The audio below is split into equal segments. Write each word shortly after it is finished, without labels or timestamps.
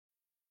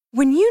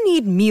When you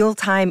need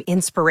mealtime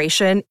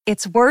inspiration,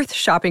 it's worth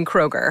shopping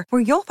Kroger,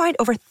 where you'll find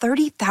over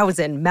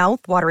 30,000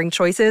 mouth-watering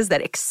choices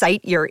that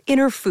excite your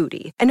inner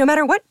foodie. And no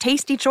matter what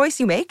tasty choice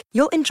you make,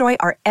 you'll enjoy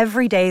our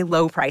everyday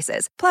low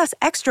prices, plus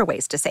extra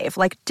ways to save,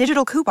 like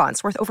digital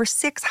coupons worth over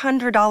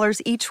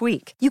 $600 each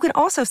week. You can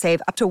also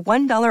save up to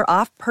 $1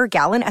 off per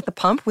gallon at the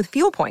pump with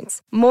fuel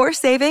points. More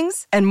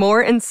savings and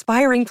more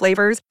inspiring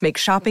flavors make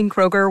shopping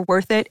Kroger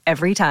worth it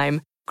every time.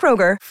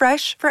 Kroger,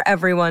 fresh for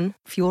everyone.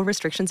 Fuel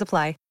restrictions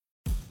apply.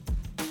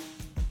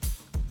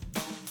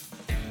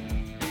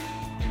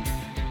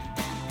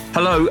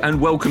 Hello and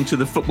welcome to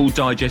the Football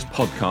Digest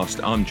podcast.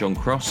 I'm John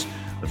Cross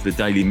of the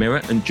Daily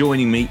Mirror, and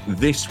joining me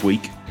this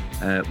week,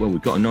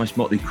 we've got a nice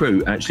motley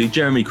crew actually.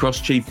 Jeremy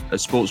Cross, Chief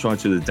Sports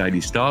Writer of the Daily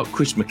Star,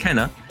 Chris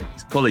McKenna,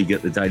 his colleague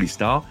at the Daily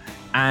Star,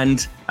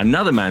 and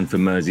another man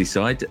from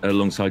Merseyside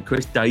alongside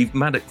Chris, Dave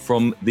Maddock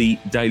from the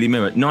Daily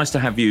Mirror. Nice to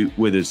have you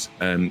with us,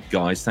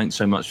 guys. Thanks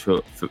so much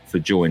for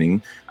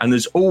joining. And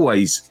there's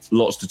always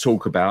lots to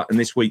talk about, and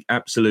this week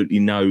absolutely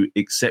no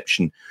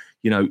exception.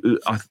 You know,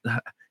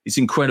 it's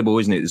incredible,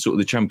 isn't it?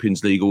 The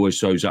Champions League always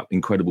throws up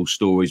incredible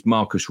stories.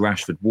 Marcus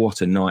Rashford,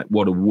 what a night,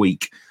 what a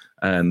week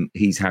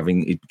he's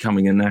having,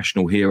 becoming a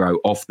national hero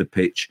off the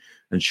pitch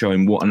and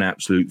showing what an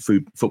absolute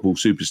football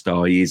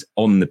superstar he is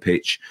on the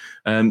pitch.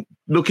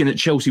 Looking at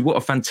Chelsea, what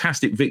a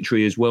fantastic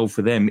victory as well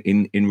for them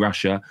in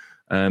Russia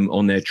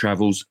on their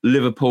travels.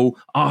 Liverpool,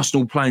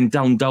 Arsenal playing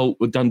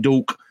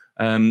Dundalk.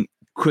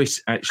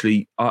 Chris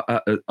actually, I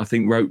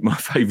think, wrote my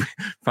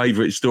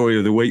favourite story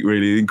of the week,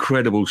 really, the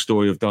incredible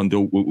story of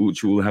Dundalk,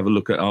 which we'll have a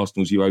look at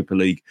Arsenal's Europa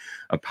League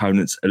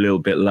opponents a little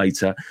bit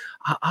later.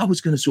 I was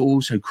going to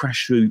also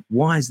crash through,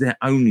 why is there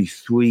only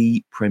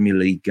 3 Premier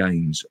League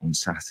games on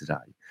Saturday?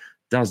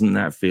 Doesn't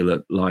that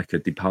feel like a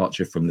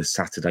departure from the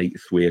Saturday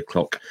 3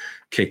 o'clock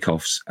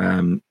kickoffs?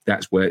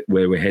 That's where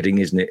we're heading,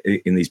 isn't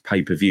it, in these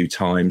pay-per-view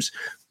times?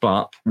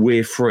 But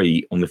we're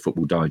free on the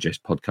Football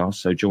Digest podcast,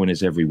 so join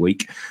us every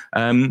week.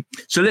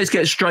 So let's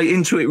get straight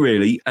into it,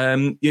 really.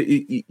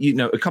 You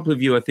know, a couple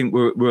of you, I think,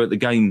 were at the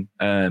game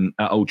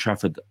at Old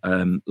Trafford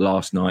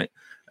last night.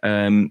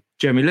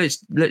 Jeremy,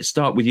 let's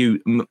start with you.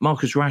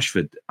 Marcus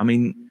Rashford, I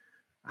mean,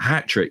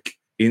 hat-trick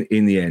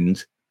in the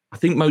end. I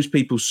think most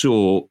people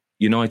saw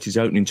United's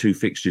opening 2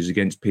 fixtures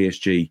against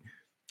PSG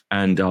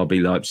and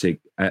RB Leipzig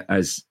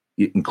as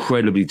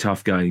incredibly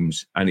tough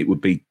games, and it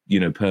would be,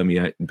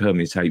 permeate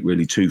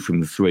really 2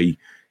 from the 3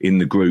 in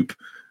the group.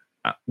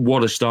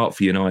 What a start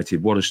for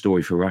United. What a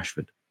story for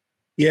Rashford.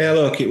 Yeah,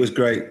 look, it was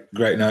great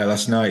night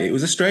last night. It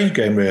was a strange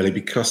game, really,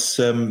 because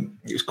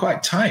it was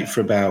quite tight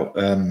for about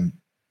an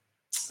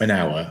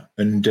hour,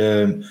 and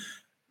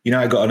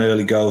United got an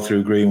early goal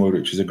through Greenwood,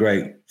 which was a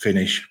great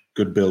finish.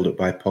 Good build-up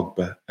by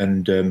Pogba.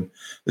 And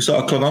we sort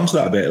of clung on to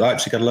that a bit.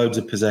 Leipzig had loads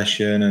of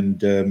possession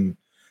and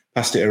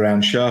passed it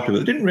around sharply, but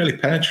they didn't really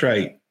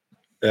penetrate.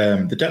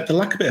 The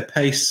lack of a bit of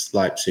pace,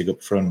 Leipzig,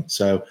 up front.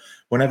 So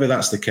whenever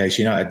that's the case,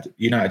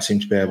 United seem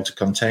to be able to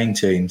contain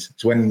teams.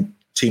 It's when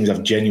teams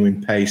have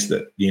genuine pace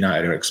that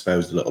United are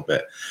exposed a little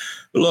bit.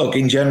 But look,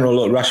 in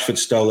general, Rashford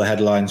stole the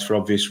headlines for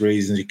obvious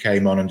reasons. He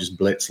came on and just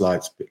blitzed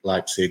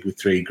Leipzig with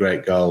 3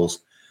 great goals.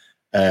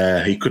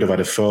 He could have had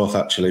a 4th,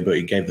 actually, but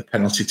he gave the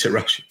penalty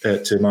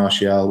to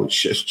Martial,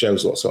 which just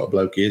shows what sort of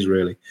bloke he is,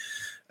 really.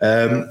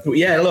 But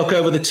yeah, look,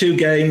 over the 2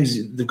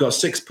 games, they've got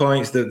 6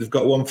 points. They've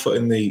got 1 foot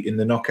in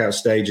the knockout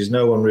stages.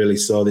 No one really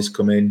saw this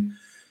come in.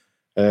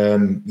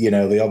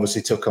 They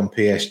obviously took on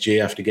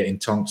PSG after getting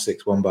tonked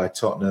 6-1 by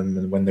Tottenham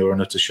and when they were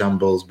on utter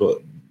shambles. But,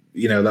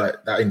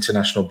 that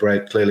international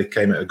break clearly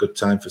came at a good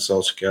time for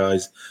Solskjaer.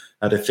 He's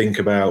had to think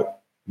about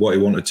what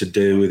he wanted to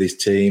do with his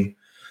team.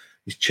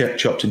 He's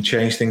chopped and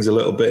changed things a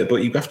little bit, but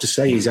you have to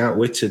say he's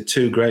outwitted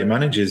 2 great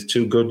managers,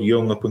 2 good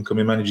young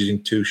up-and-coming managers in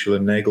Tuchel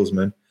and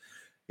Nagelsmann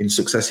in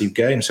successive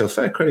games. So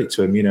fair credit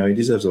to him. He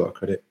deserves a lot of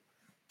credit.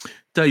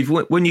 Dave,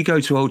 when you go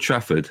to Old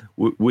Trafford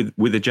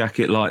with a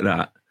jacket like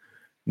that,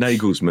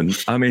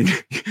 Nagelsmann, I mean,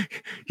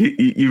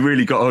 you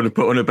really got to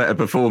put on a better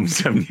performance,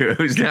 haven't you? It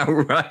was an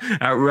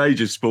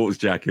outrageous sports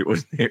jacket,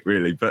 wasn't it,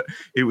 really? But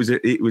it was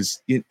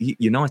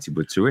United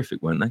were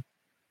terrific, weren't they?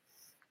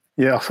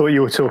 Yeah, I thought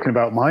you were talking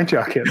about my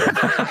jacket.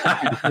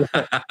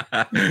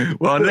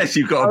 Well, unless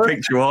you've got a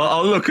picture,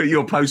 I'll look at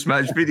your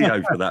post-match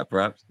video for that,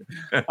 perhaps.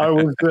 I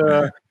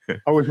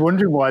was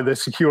wondering why the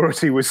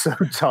security was so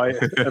tight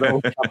at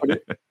Old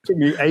Trafford. It took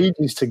me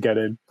ages to get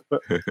in.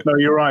 But no,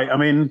 you're right. I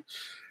mean,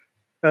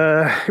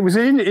 it was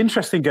an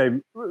interesting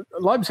game.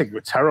 Leipzig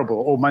were terrible,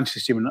 or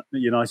Manchester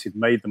United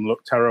made them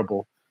look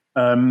terrible.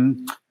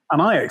 And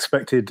I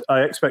expected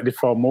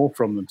far more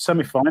from them.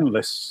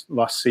 Semi-finalists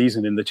last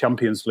season in the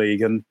Champions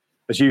League, and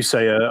as you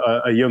say,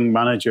 a young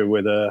manager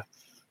with a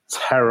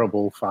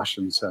terrible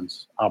fashion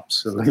sense,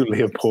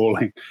 absolutely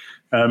appalling.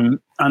 And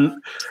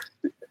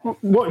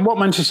what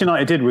Manchester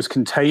United did was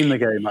contain the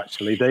game.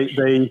 Actually,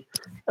 they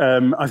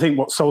I think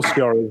what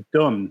Solskjaer has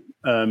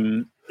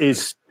done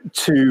is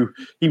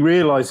he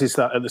realises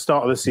that at the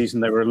start of the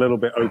season they were a little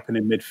bit open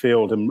in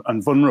midfield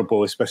and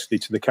vulnerable, especially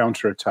to the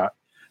counter attack.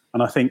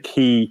 And I think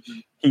he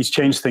he's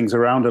changed things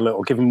around a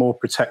little, given more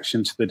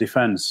protection to the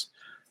defence.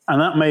 And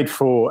that made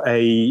for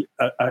I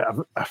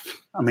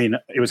mean,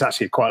 it was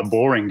actually quite a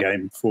boring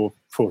game for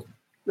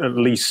at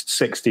least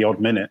 60 odd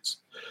minutes.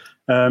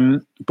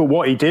 But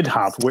what he did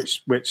have,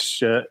 which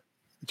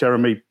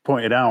Jeremy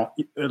pointed out,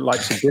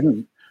 like he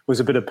didn't, was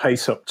a bit of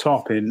pace up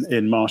top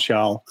in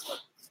Martial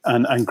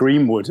and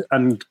Greenwood.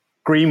 And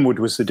Greenwood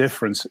was the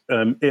difference.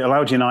 It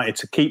allowed United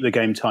to keep the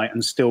game tight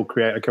and still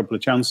create a couple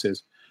of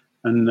chances.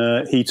 And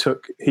he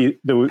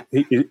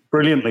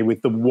brilliantly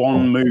with the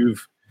one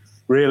move,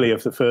 really,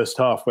 of the first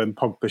half when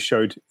Pogba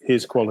showed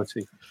his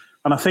quality.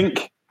 And I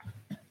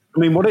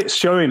mean, what it's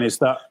showing is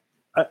that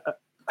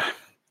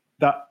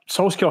that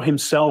Solskjaer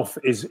himself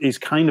is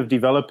kind of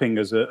developing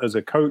as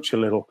a coach a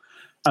little.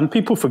 And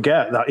people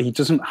forget that he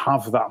doesn't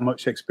have that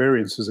much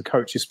experience as a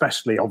coach,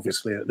 especially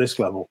obviously at this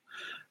level.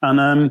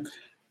 And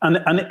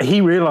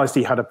he realised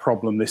he had a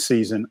problem this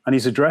season, and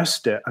he's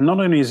addressed it. And not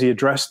only has he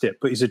addressed it,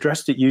 but he's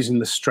addressed it using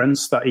the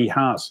strengths that he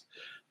has.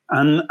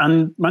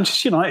 And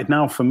Manchester United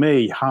now, for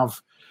me,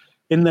 have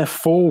in their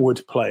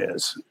forward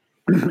players,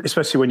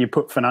 especially when you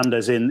put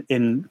Fernandes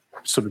in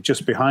sort of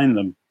just behind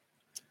them,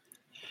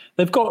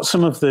 they've got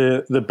some of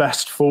the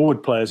best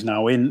forward players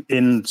now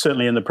in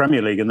certainly in the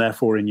Premier League and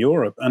therefore in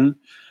Europe. And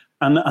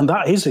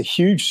that is a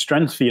huge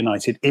strength for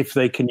United if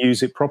they can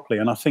use it properly.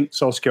 And I think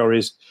Solskjaer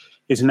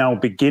is now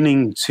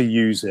beginning to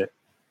use it.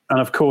 And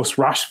of course,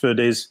 Rashford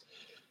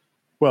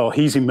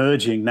he's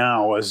emerging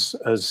now as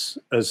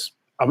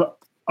I've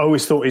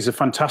always thought he's a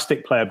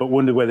fantastic player, but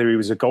wondered whether he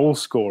was a goal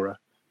scorer.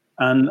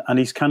 And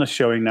he's kind of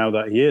showing now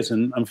that he is,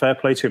 and fair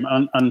play to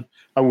him. And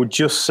I would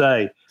just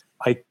say,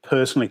 I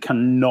personally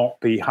cannot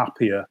be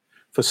happier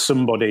for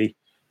somebody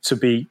to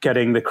be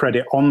getting the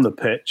credit on the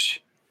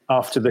pitch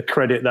after the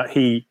credit that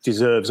he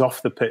deserves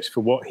off the pitch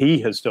for what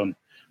he has done,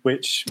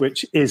 which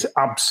is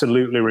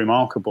absolutely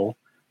remarkable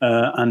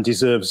and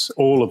deserves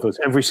all of us.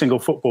 Every single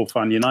football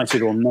fan,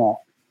 United or not,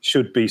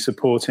 should be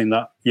supporting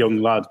that young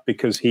lad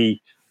because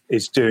he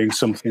is doing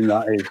something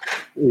that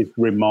is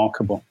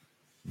remarkable.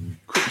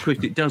 Chris,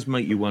 it does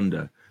make you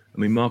wonder. I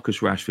mean, Marcus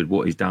Rashford,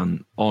 what he's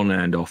done on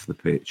and off the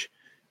pitch,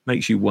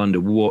 makes you wonder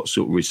what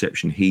sort of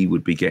reception he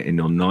would be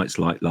getting on nights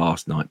like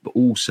last night, but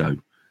also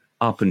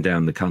up and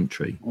down the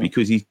country,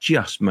 because he's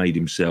just made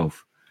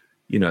himself,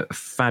 a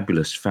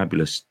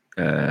fabulous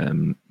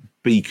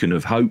beacon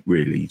of hope,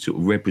 really, sort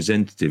of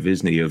representative,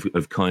 isn't he,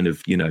 of kind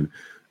of,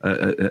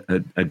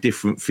 a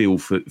different feel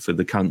for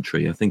the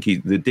country. I think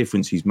the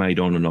difference he's made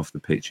on and off the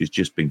pitch has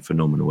just been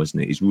phenomenal,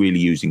 hasn't it? He's really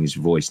using his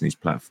voice and his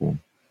platform.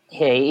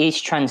 Yeah, he's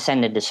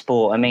transcended the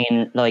sport. I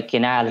mean, like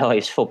in our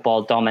lives,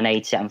 football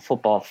dominates it and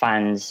football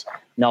fans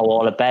know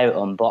all about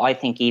him. But I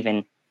think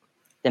even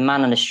the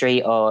man on the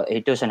street or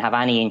who doesn't have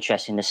any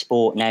interest in the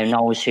sport now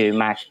knows who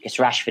Marcus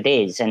Rashford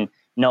is and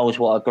knows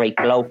what a great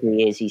bloke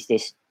he is.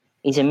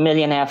 He's a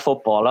millionaire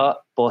footballer,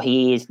 but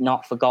he is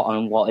not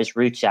forgotten what his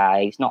roots are.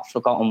 He's not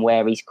forgotten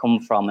where he's come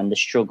from and the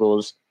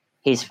struggles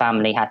his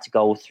family had to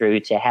go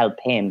through to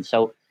help him.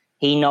 So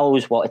he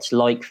knows what it's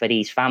like for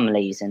these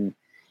families, and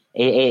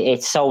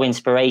it's so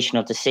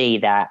inspirational to see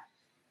that.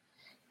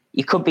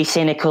 You could be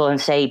cynical and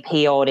say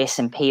PR this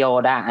and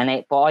PR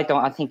that, but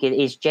I think it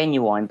is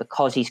genuine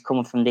because he's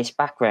come from this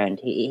background.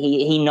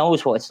 He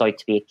knows what it's like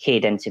to be a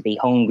kid and to be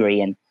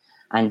hungry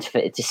and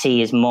to see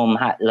his mum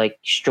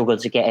struggle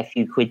to get a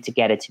few quid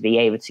together to be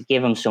able to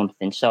give him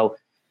something. So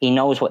he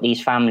knows what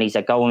these families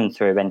are going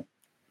through, and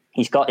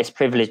he's got this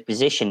privileged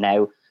position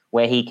now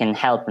where he can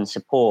help and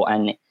support.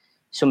 And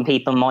some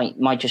people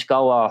might just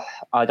go, "Oh,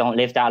 I don't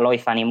live that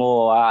life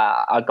anymore.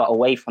 I got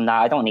away from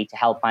that. I don't need to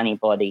help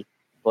anybody."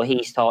 But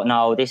he's thought,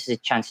 no, this is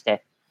a chance to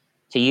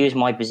use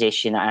my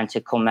position and to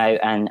come out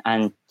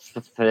and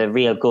for the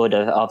real good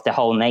of the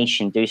whole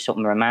nation, do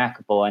something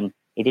remarkable. And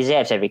he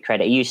deserves every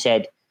credit. You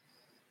said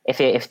if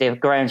the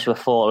grounds were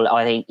full,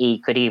 I think he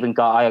could even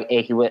go.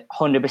 He would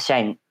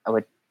 100%. I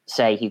would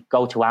say he'd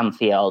go to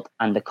Anfield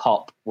and the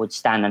cop would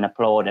stand and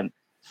applaud him.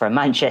 For a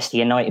Manchester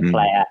United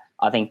player,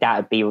 I think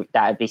that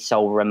would be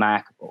so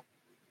remarkable.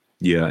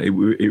 Yeah, it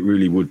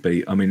really would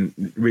be. I mean,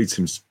 read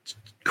some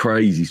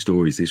crazy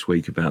stories this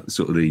week about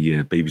sort of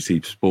the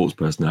BBC Sports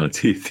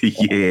Personality of the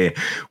Year,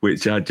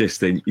 which I just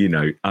think,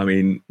 I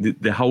mean,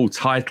 the whole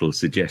title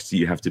suggests that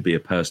you have to be a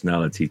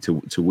personality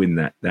to win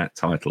that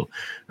title.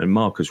 And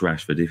Marcus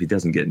Rashford, if he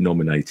doesn't get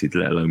nominated,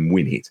 let alone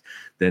win it,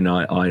 then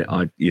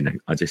I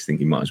just think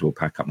he might as well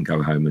pack up and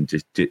go home and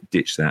just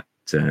ditch that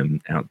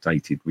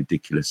outdated,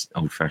 ridiculous,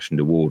 old-fashioned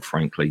award,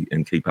 frankly,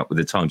 and keep up with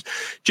the times.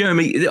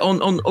 Jeremy,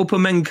 on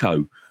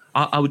Upamenko,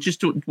 I would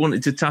just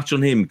wanted to touch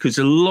on him because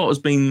a lot has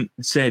been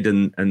said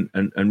and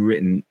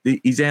written.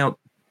 He's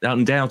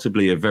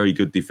undoubtedly a very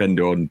good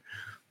defender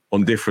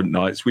on different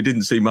nights. We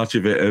didn't see much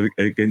of it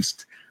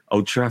against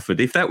Old Trafford.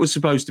 If that was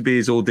supposed to be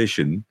his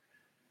audition,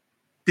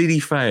 did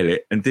he fail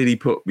it, and did he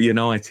put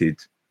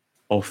United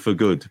off for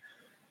good?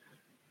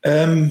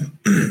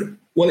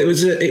 Well, it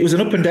was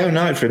an up and down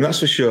night for him,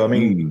 that's for sure. I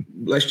mean,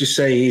 let's just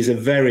say he's a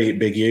very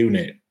big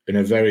unit and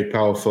a very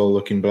powerful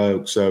looking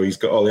bloke. So he's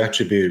got all the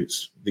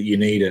attributes that you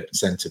need at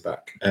centre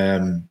back.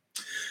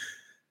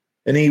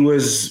 And he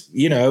was,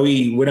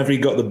 whenever he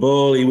got the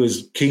ball, he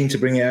was keen to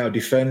bring it out of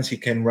defence. He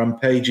came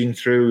rampaging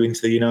through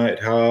into the United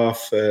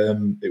half.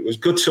 It was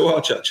good to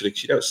watch, actually,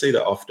 because you don't see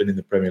that often in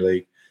the Premier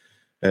League,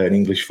 in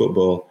English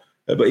football.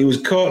 But he was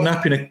caught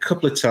napping a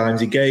couple of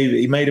times.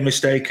 He made a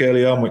mistake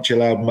early on, which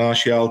allowed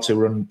Martial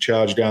to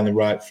charge down the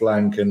right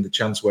flank, and the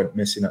chance went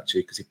missing,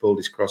 actually, because he pulled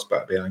his cross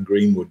back behind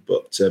Greenwood.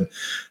 But so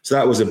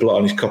that was a blot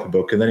on his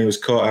copybook. And then he was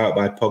caught out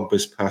by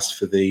Pogba's pass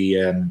for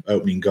the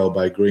opening goal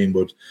by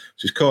Greenwood. So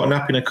he was caught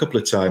napping a couple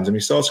of times. I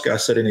mean, Solskjaer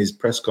said in his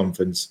press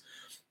conference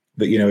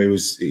that,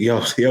 he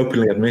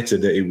openly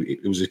admitted that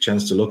it was a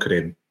chance to look at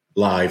him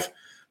live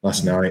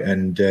last night.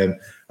 And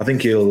I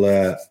think he'll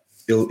have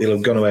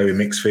gone away with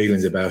mixed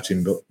feelings about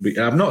him, but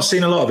I've not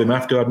seen a lot of him, I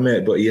have to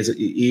admit. But he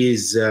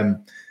is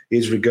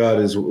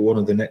regarded as one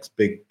of the next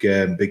big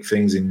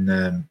things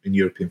in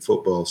European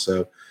football.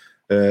 So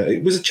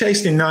it was a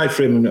chastening night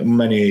for him in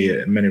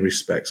many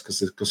respects,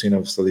 because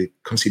obviously he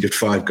conceded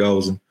 5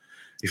 goals, and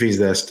if he's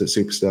their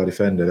superstar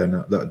defender,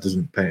 then that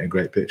doesn't paint a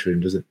great picture of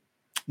him, does it?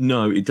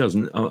 No, it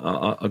doesn't.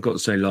 I've got to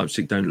say,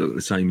 Leipzig don't look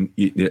the same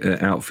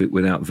outfit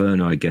without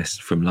Werner, I guess,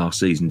 from last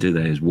season, do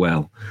they, as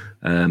well?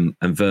 And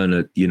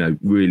Werner,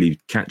 really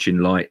catching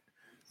light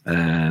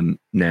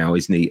now,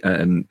 isn't he,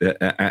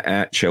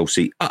 at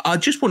Chelsea? I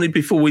just wanted,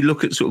 before we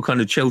look at sort of kind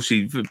of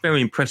Chelsea,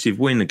 very impressive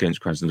win against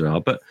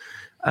Krasnodar, but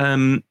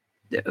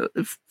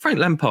Frank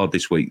Lampard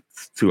this week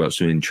threw out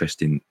some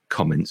interesting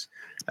comments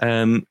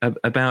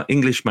about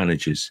English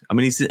managers. I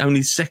mean, he's the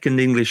only second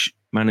English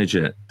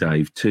manager,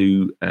 Dave,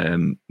 to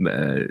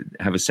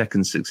have a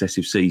second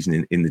successive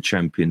season in the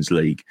Champions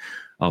League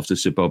after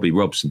Sir Bobby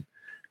Robson.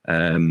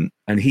 And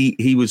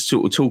he was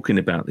sort of talking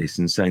about this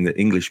and saying that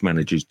English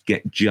managers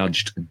get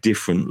judged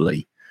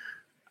differently.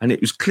 And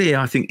it was clear,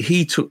 I think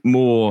he took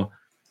more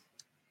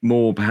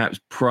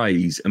perhaps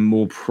praise and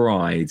more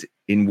pride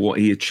in what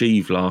he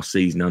achieved last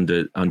season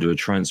under a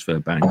transfer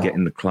ban,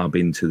 getting the club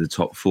into the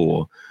top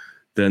 4,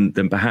 than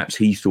perhaps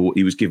he thought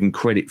he was given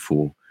credit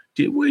for.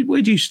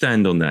 Where do you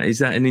stand on that? Is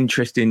that an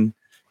interesting,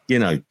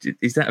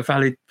 is that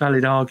a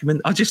valid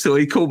argument? I just thought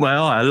he caught my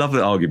eye. I love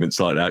the arguments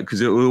like that,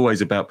 because it's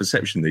always about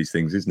perception, these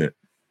things, isn't it?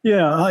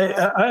 Yeah,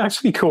 I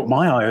actually caught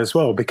my eye as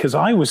well, because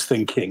I was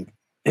thinking,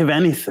 if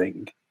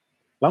anything,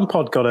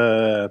 Lampard got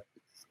a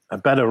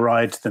better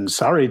ride than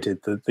Sarri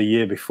did the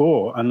year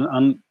before.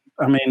 And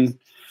I mean,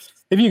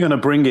 if you're going to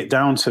bring it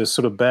down to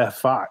sort of bare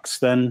facts,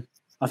 then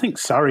I think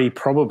Sarri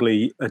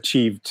probably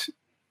achieved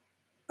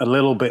a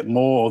little bit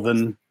more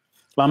than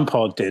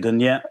Lampard did,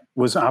 and yet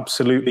was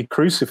absolutely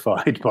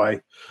crucified by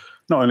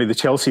not only the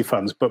Chelsea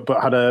fans, but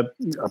had a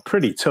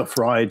pretty tough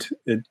ride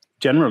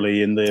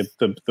generally in the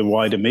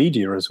wider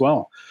media as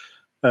well.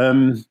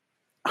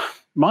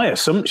 My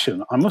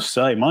assumption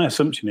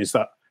is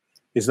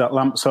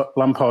that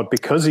Lampard,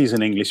 because he's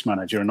an English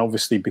manager, and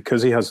obviously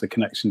because he has the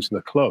connection to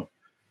the club,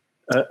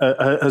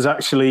 has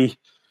actually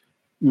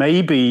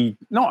maybe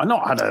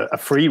not had a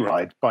free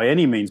ride by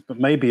any means, but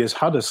maybe has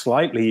had a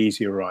slightly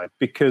easier ride,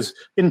 because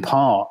in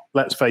part,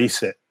 let's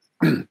face it,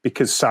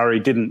 because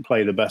Sarri didn't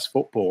play the best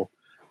football,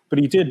 but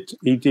he did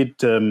get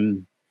them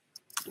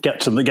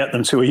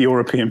to a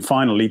European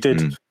final. He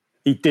did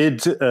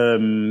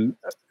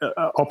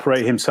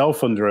operate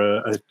himself under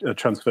a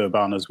transfer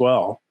ban as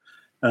well.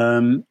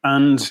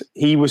 And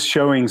he was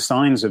showing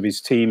signs of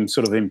his team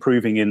sort of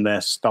improving in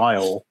their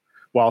style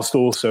whilst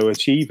also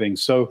achieving.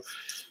 So,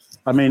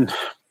 I mean,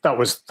 that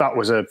was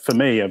for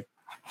me.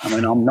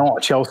 I'm not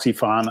a Chelsea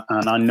fan,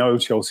 and I know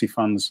Chelsea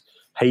fans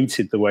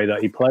hated the way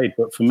that he played.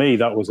 But for me,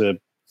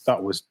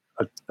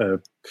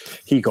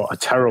 he got a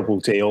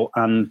terrible deal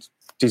and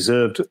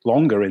deserved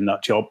longer in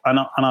that job. And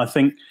I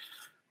think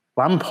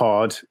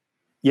Lampard,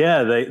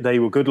 they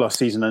were good last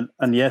season,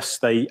 and yes,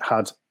 they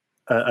had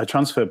a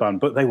transfer ban,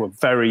 but they were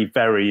very,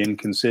 very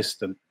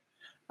inconsistent.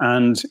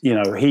 And,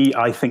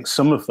 I think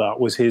some of that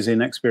was his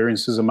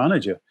inexperience as a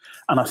manager.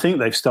 And I think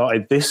they've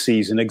started this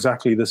season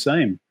exactly the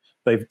same.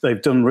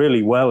 They've done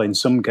really well in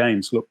some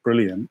games, looked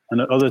brilliant,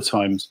 and at other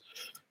times,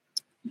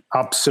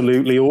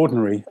 absolutely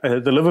ordinary.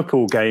 The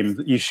Liverpool game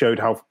that you showed,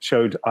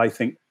 I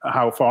think,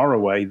 how far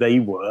away they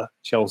were,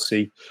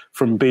 Chelsea,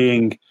 from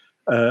being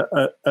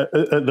at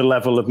the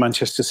level of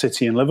Manchester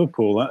City and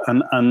Liverpool.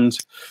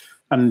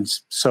 And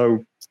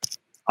so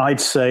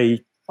I'd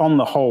say, on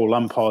the whole,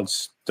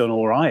 Lampard's done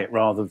all right,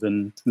 rather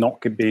than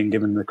not being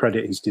given the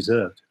credit he's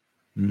deserved.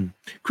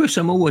 Chris,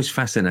 I'm always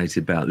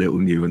fascinated about little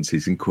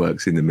nuances and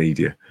quirks in the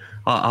media.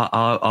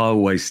 I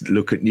always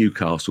look at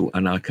Newcastle,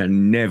 and I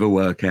can never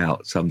work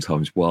out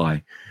sometimes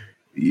why,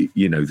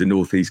 the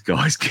North East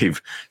guys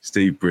give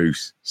Steve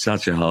Bruce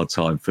such a hard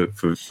time for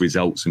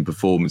results and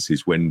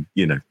performances when,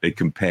 they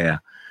compare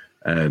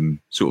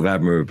sort of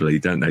admirably,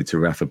 don't they, to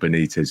Rafa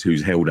Benitez,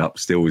 who's held up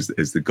still as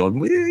the god.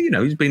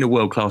 He's been a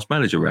world-class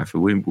manager, Rafa.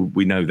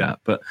 We know that.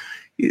 But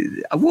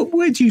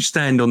where do you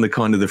stand on the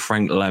kind of the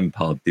Frank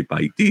Lampard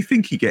debate? Do you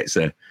think he gets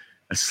a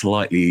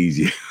slightly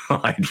easier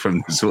ride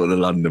from the sort of the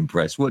London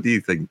press? What do you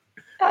think?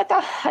 I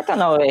don't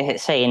know if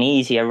it's say an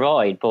easier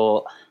ride,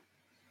 but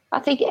I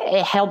think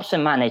it helps a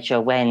manager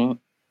when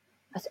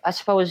I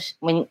suppose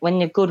when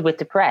you're good with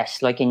the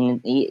press, like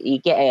you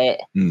get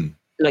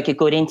a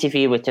good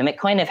interview with them, it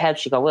kind of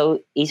helps you go, well,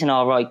 he's an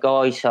all right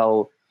guy,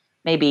 so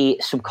maybe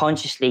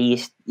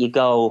subconsciously you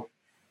go,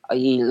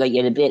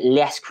 you're a bit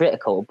less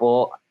critical.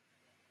 But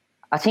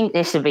I think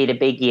this will be the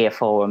big year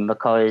for him,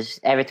 because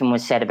everything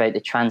was said about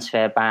the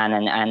transfer ban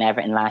and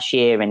everything last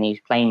year, and he was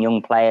playing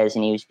young players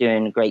and he was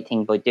doing a great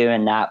thing by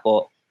doing that,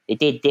 but they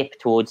did dip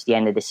towards the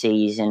end of the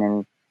season.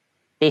 And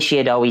this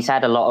year, though, he's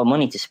had a lot of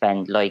money to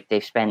spend. Like,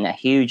 they've spent a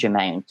huge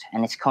amount.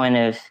 And it's kind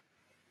of,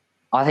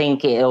 I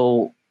think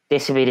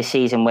this will be the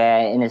season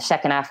where in the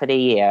second half of the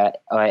year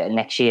or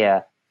next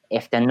year,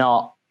 if they're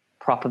not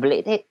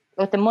properly,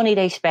 with the money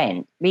they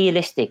spend,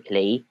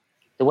 realistically,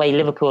 the way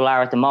Liverpool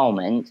are at the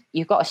moment,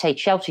 you've got to say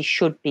Chelsea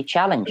should be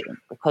challenging,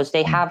 because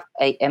they have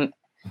a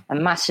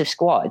massive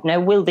squad.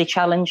 Now, will they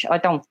challenge?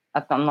 I'm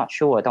not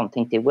sure. I don't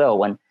think they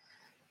will. And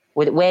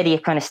where do you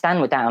kind of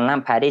stand with that on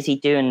Lampard? Is he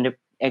doing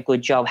a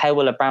good job? How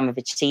will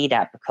Abramovich see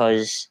that?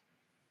 Because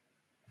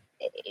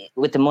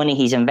with the money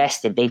he's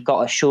invested, they've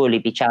got to surely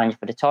be challenged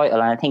for the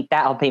title. And I think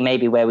that'll be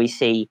maybe where we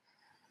see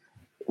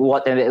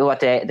what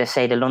they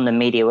say the London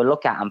media will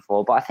look at him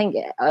for. But I think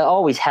it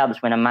always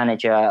helps when a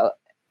manager,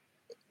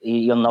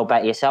 you'll know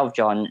better yourself,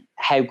 John,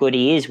 how good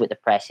he is with the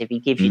press. If he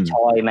gives you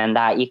time and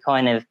that,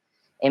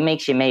 it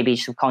makes you maybe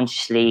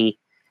subconsciously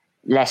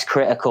less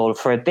critical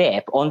for a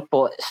bit.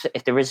 But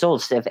if the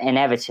results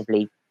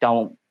inevitably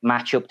don't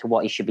match up to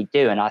what he should be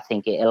doing, I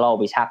think it'll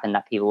always happen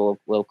that people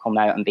will come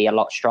out and be a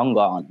lot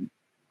stronger on him.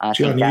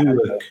 John,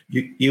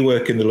 you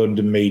work in the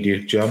London media,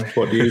 John.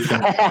 What do you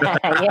think?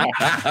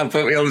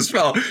 Put me on the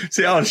spot.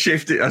 See, I'm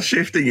shifting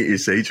it, you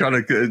see,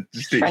 trying to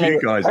stick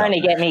you guys trying to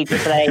get me to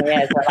play,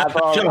 yeah.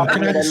 So John,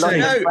 can I just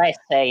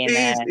say,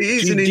 it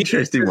is an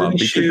interesting one,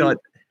 because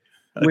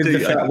with the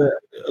fact that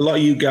a lot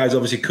of you guys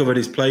obviously covered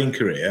his playing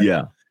career.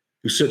 Yeah.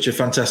 He was such a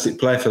fantastic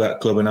player for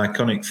that club, an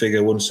iconic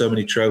figure, won so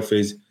many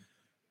trophies.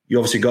 You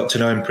obviously got to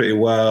know him pretty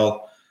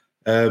well.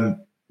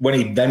 When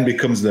he then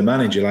becomes the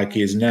manager like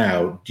he is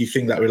now, do you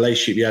think that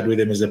relationship you had with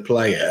him as a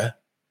player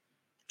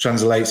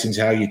translates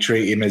into how you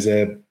treat him as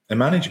a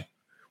manager?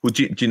 Well,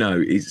 do you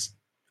know,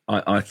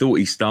 I thought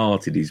he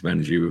started his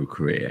managerial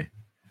career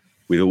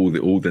with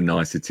all the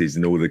niceties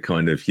and all the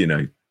kind of,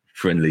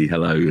 friendly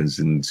hellos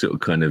and sort of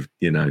kind of,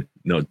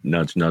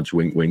 nudge,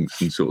 wink,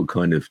 and sort of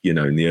kind of,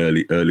 in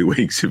the early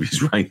weeks of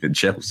his reign at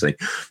Chelsea.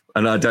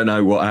 And I don't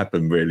know what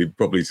happened, really.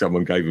 Probably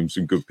someone gave him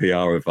some good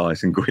PR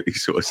advice and quickly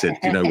sort of said,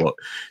 you know what,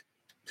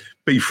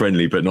 be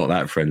friendly, but not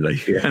that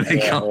friendly. Yeah.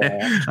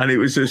 And it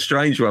was a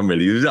strange one,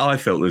 really. I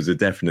felt there was a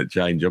definite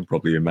change. I'm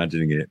probably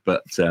imagining it.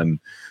 But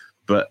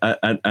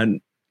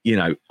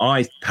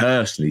I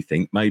personally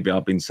think maybe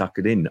I've been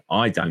suckered in.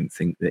 I don't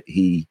think that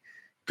he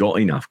got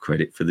enough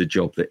credit for the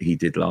job that he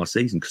did last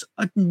season, because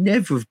I'd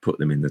never have put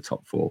them in the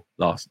top four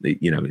in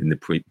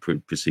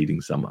the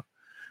preceding summer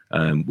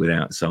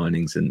without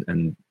signings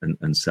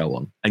and so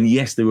on. And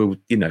yes, they were,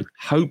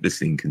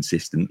 hopelessly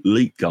inconsistent,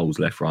 leaked goals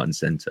left, right and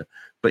centre,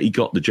 but he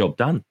got the job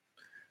done.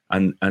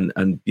 And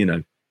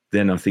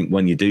then I think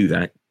when you do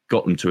that,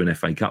 got them to an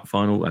FA Cup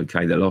final.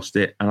 Okay, they lost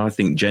it. And I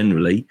think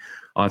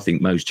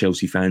most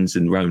Chelsea fans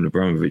and Roman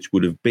Abramovich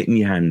would have bitten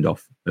your hand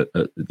off,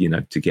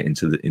 to get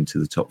into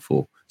the top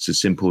four. It's as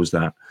simple as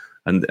that.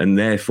 And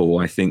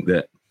therefore, I think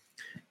that,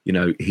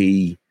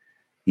 he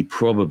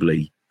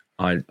probably,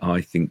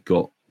 I think,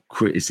 got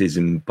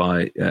criticism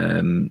by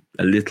a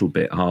little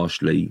bit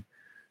harshly.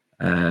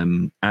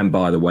 And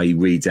by the way, he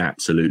reads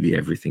absolutely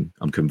everything.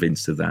 I'm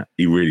convinced of that.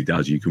 He really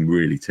does. You can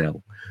really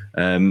tell.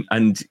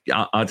 And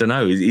I don't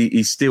know,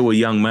 he's still a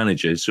young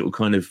manager, sort of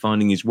kind of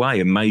finding his way.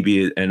 And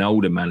maybe an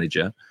older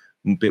manager,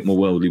 a bit more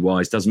worldly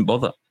wise, doesn't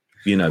bother.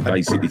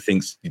 Basically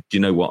thinks, do you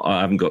know what?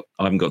 I haven't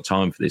got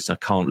time for this. I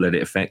can't let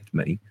it affect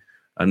me.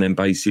 And then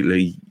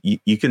basically,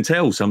 you can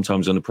tell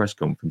sometimes on a press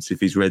conference if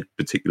he's read a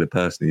particular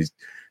person,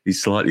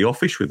 he's slightly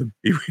offish with them.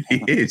 He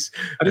really is.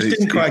 I just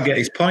didn't quite get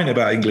his point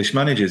about English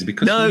managers,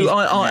 because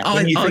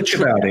when you think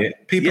about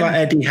it, people like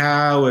Eddie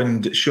Howe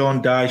and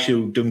Sean Dyche,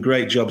 who've done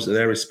great jobs at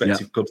their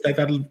respective clubs,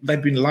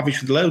 they've been lavish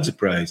with loads of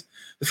praise.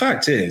 The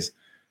fact is,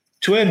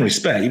 to earn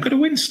respect, you've got to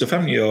win stuff,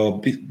 haven't you, or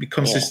be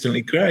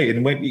consistently great.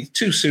 And it's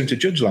too soon to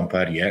judge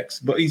Lampard yet,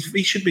 but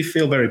he should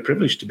feel very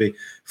privileged to be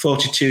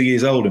 42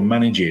 years old and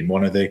managing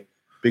one of the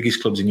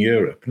biggest clubs in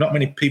Europe. Not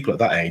many people at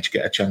that age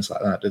get a chance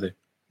like that, do they?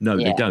 No,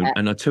 they don't.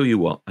 And I tell you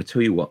what,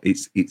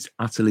 it's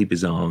utterly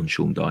bizarre on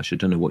Sean Dyche. I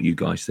don't know what you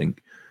guys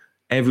think.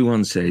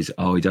 Everyone says,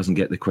 he doesn't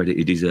get the credit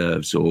he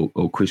deserves,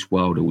 or Chris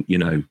Wilder,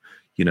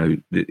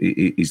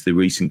 is the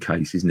recent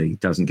case, isn't he?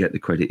 Doesn't get the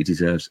credit he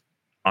deserves.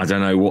 I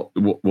don't know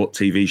what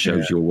TV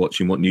shows you're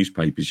watching, what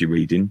newspapers you're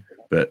reading,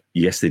 but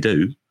yes, they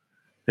do.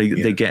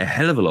 They get a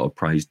hell of a lot of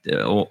praise,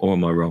 or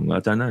am I wrong?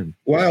 I don't know.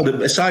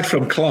 Wilder, aside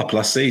from Klopp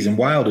last season,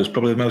 Wilder's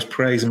probably the most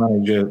praised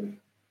manager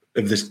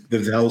of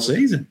the whole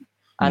season.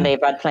 And they've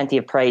had plenty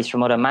of praise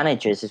from other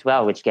managers as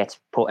well, which gets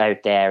put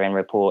out there and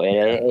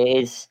reported.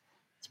 It's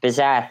a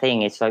bizarre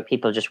thing. It's like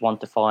people just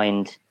want to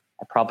find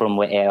a problem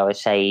with it, or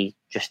say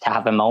just to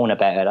have a moan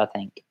about it, I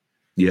think.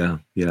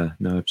 Yeah,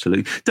 no,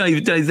 absolutely.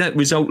 Dave, that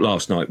result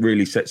last night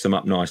really sets them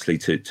up nicely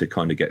to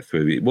kind of get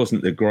through. It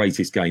wasn't the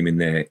greatest game in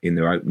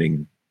their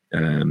opening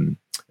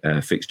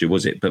fixture,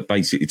 was it? But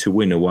basically to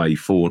win away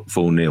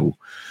 4-0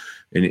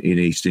 in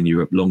Eastern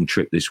Europe, long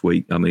trip this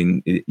week. I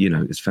mean,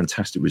 it's a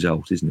fantastic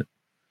result, isn't it?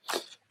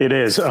 It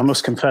is. I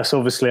must confess,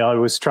 obviously, I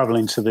was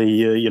travelling to the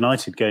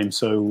United game,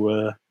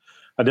 so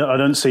I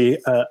don't see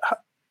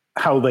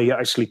how they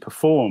actually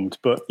performed.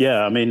 But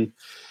yeah, I mean,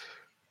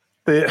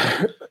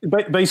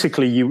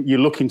 basically, you're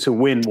looking to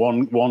win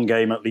one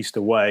game at least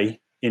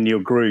away in your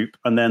group,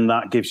 and then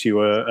that gives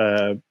you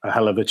a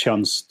hell of a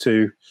chance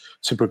to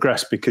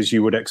progress, because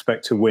you would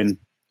expect to win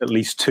at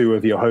least 2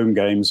 of your home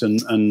games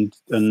and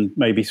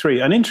maybe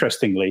 3. And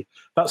interestingly,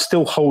 that's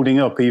still holding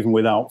up even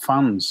without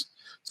fans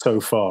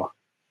so far.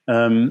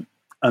 And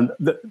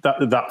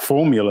that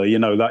formula,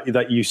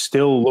 that you're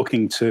still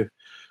looking to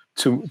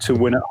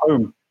win at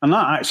home. And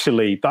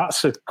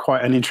that's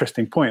quite an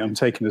interesting point. I'm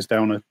taking us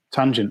down a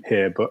tangent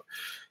here, but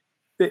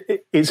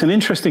it's an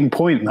interesting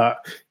point that,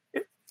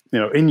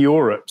 in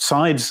Europe,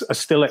 sides are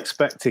still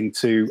expecting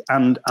to,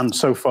 and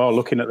so far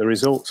looking at the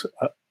results,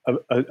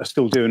 are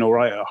still doing all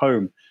right at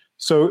home.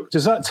 So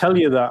does that tell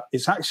you that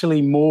it's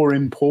actually more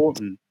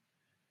important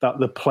that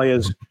the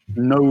players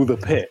know the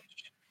pitch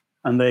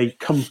and they're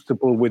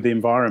comfortable with the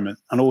environment,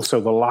 and also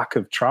the lack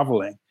of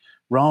travelling,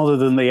 rather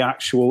than the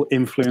actual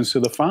influence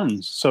of the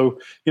fans? So,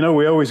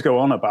 we always go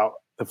on about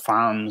the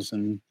fans,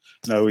 and,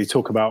 we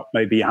talk about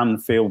maybe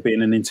Anfield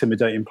being an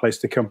intimidating place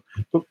to come.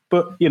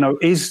 But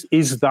is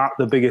that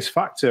the biggest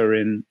factor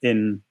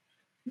in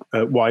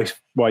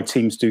why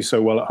teams do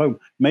so well at home?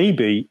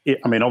 Maybe,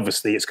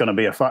 obviously it's going to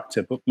be a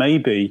factor, but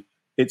maybe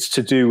it's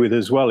to do with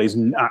as well is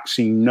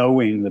actually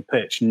knowing the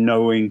pitch,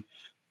 knowing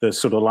the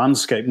sort of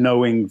landscape,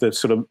 knowing the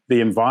sort of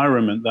the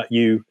environment that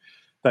you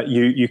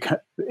can,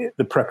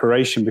 the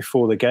preparation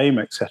before the game,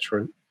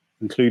 etc.,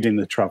 including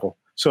the travel.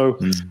 So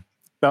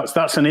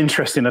that's an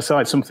interesting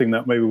aside, something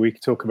that maybe we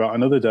could talk about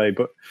another day.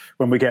 But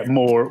when we get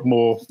more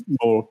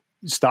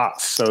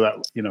stats, so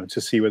that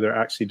to see whether it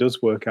actually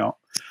does work out.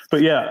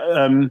 But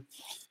yeah,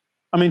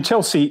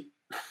 Chelsea.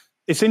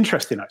 It's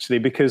interesting actually,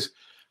 because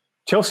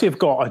Chelsea have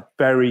got a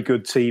very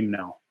good team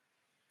now.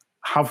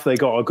 Have they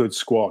got a good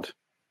squad?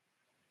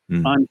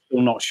 I'm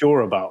still not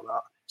sure about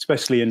that,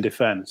 especially in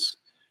defence.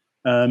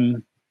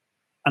 And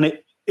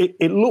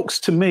it looks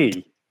to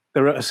me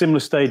they're at a similar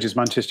stage as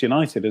Manchester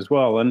United as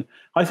well. And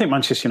I think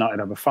Manchester United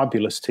have a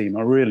fabulous team.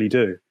 I really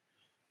do.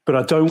 But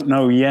I don't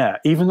know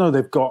yet. Even though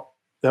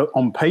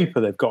on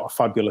paper they've got a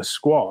fabulous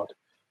squad,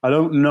 I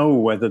don't know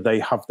whether they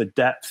have the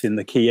depth in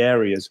the key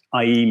areas,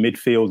 i.e.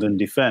 midfield and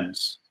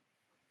defence,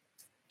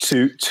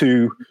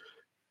 to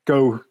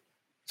go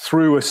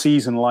through a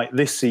season like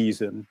this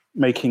season,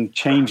 making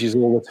changes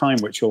all the time,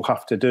 which you'll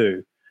have to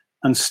do,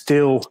 and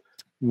still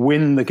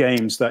win the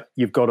games that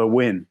you've got to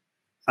win.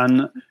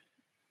 And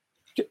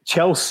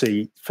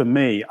Chelsea, for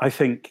me, I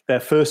think their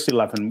first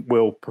 11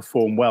 will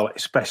perform well,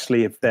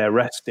 especially if they're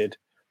rested.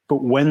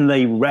 But when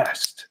they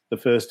rest the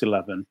first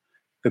 11,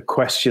 the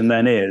question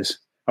then is,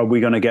 are we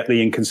going to get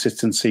the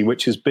inconsistency,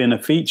 which has been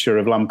a feature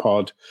of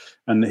Lampard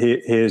and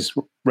his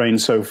reign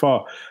so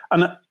far?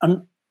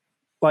 And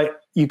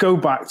you go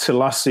back to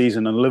last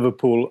season and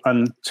Liverpool,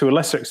 and to a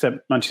lesser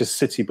extent Manchester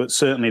City, but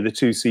certainly the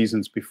 2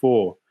 seasons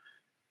before,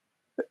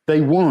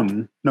 they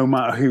won no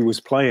matter who was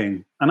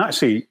playing. And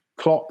actually,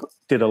 Klopp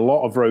did a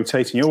lot of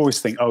rotating. You always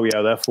think, oh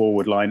yeah, their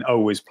forward line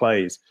always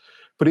plays.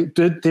 But it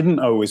didn't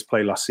always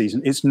play last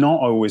season. It's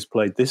not always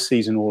played this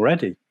season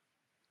already.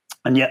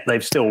 And yet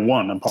they've still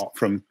won, apart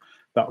from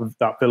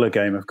that Villa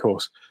game, of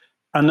course.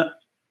 And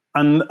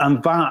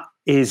that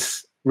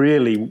is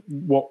really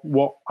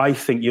what I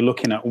think you're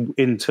looking at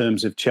in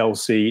terms of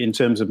Chelsea, in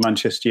terms of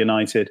Manchester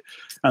United,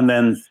 and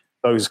then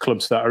those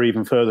clubs that are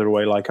even further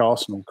away, like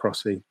Arsenal,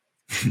 Crossy.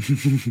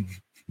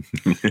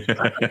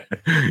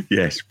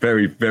 Yes,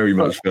 very, very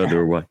much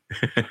further away.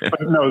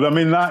 No, I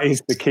mean, that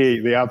is the key,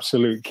 the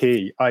absolute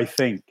key, I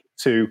think,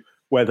 to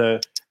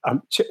whether...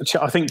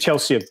 I think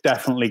Chelsea have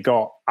definitely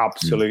got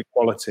absolute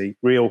quality,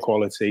 real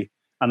quality.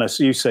 And as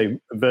you say,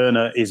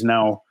 Werner is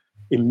now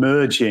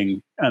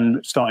emerging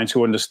and starting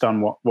to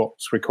understand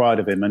what's required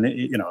of him. And,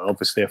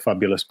 obviously a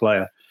fabulous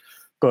player.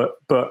 But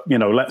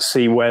let's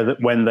see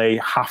when they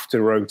have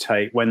to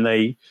rotate, when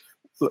they,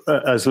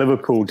 as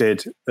Liverpool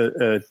did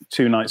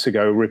 2 nights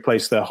ago,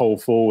 replace their whole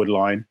forward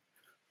line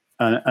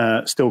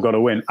and still got to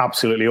win.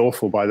 Absolutely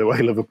awful, by the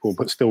way, Liverpool,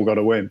 but still got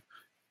to win.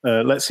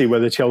 Let's see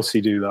whether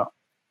Chelsea do that.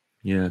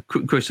 Yeah,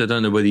 Chris, I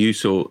don't know whether you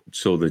saw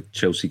the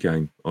Chelsea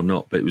game or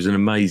not, but it was an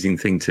amazing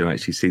thing to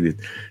actually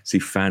see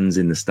fans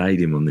in the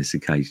stadium on this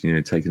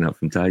occasion, taken up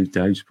from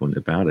Dave's point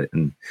about it.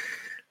 And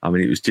I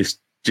mean, it was just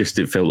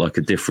it felt like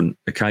a different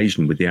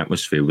occasion with the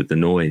atmosphere, with the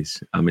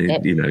noise. I mean,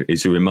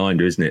 it's a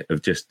reminder, isn't it,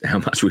 of just how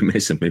much we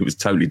miss them. It was a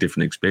totally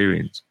different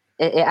experience.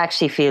 It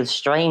actually feels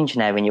strange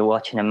now when you're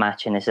watching a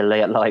match and there's a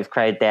live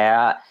crowd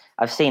there.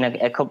 I've seen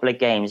a couple of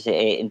games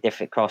in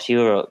different across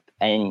Europe,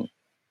 and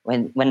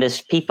when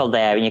there's people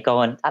there and you're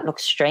going, that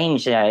looks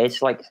strange.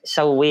 It's like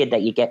so weird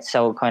that you get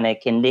so kind of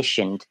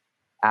conditioned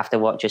after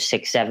just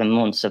 6-7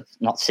 months of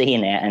not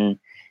seeing it, and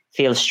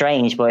feels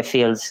strange, but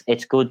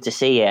it's good to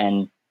see it,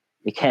 and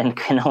we can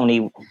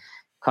only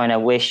kind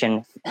of wish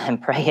and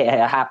pray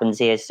it happens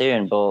here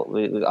soon. But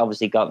we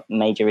obviously got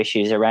major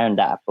issues around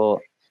that.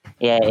 But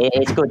yeah,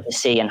 it's good to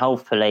see, and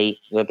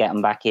hopefully we'll get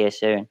them back here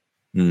soon.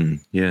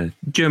 Yeah,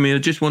 Jeremy, I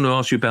just want to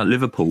ask you about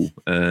Liverpool.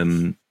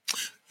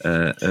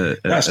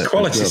 That's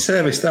quality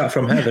service, that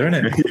from Heather,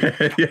 isn't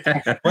it?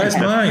 Yeah. Where's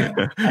mine?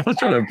 I was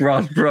trying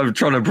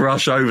to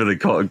brush over the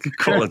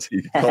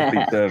quality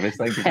service.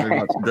 Thank you very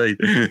much indeed.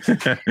 2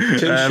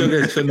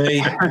 sugars for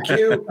me. Thank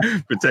you.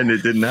 Pretend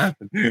it didn't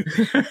happen.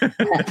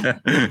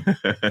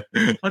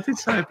 I did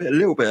say a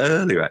little bit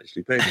earlier,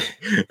 actually. But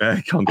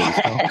can't get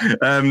it.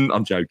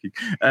 I'm joking.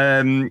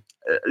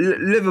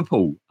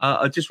 Liverpool.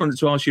 I just wanted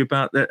to ask you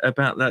about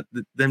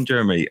them,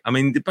 Jeremy. I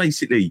mean,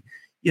 basically,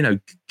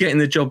 getting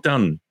the job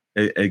done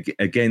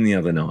again the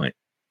other night.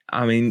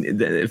 I mean,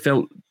 it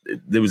felt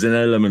there was an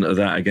element of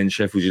that against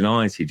Sheffield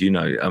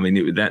United. I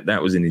mean,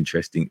 that was an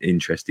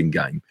interesting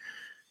game.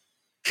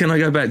 Can I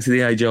go back to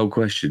the age-old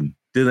question?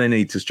 Do they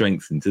need to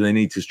strengthen? Do they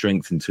need to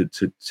strengthen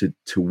to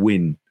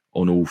win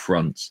on all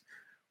fronts,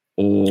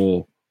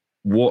 or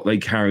what they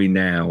carry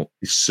now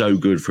is so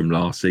good from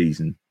last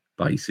season?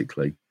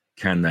 Basically,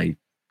 can they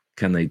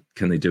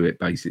do it?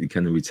 Basically,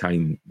 can they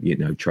retain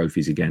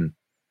trophies again?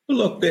 Well,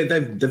 look,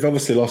 they've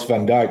obviously lost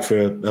Van Dijk for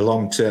a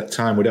long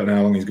time. We don't know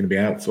how long he's going to be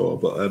out for,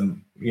 but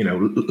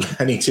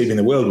any team in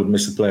the world would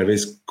miss a player of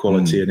his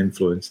quality and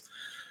influence.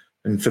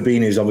 And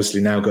Fabinho's obviously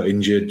now got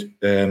injured.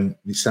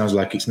 It sounds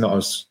like it's not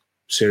as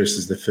serious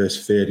as they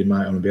first feared. He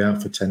might only be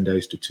out for 10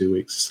 days to 2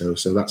 weeks. So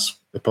that's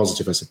a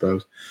positive, I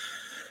suppose.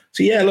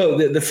 So yeah,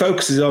 look, the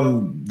focus is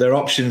on their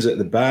options at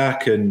the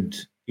back, and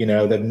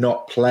they've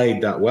not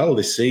played that well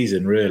this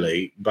season,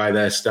 really, by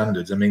their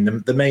standards. I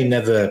mean, they may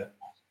never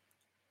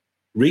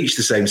reach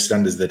the same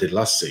standards they did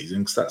last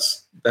season,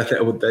 because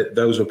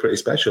those were pretty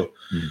special.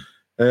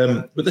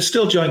 But they're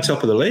still joint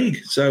top of the league.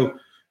 So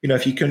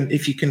if you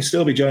can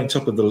still be joint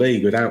top of the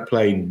league without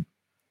playing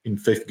in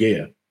fifth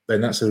gear,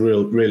 then that's a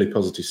really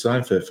positive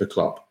sign for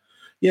Klopp.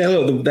 Yeah,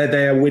 look,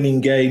 they are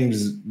winning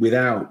games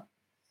without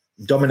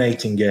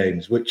dominating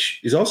games,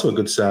 which is also a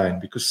good sign,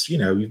 because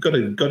you've got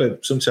to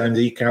sometimes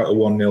eke out a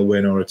 1-0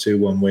 win or a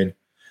 2-1 win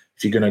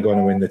if you're going to go on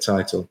and win the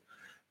title.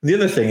 The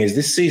other thing is,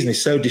 this season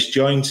is so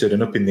disjointed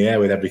and up in the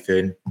air with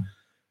everything.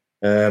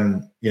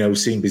 We've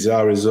seen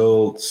bizarre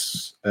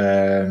results.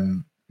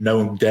 No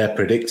one dare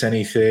predict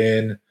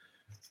anything.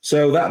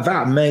 So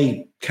that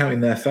may count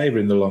in their favour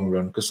in the long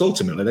run, because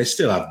ultimately they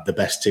still have the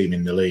best team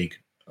in the league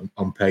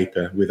on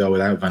paper, with or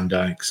without Van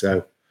Dijk.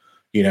 So,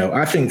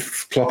 I think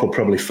Klopp will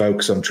probably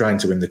focus on trying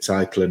to win the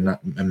title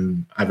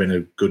and having a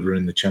good run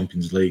in the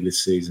Champions League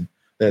this season.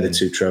 They're the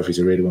 2 trophies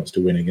he really wants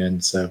to win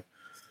again. So,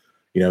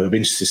 it'll be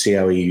interesting to see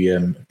how he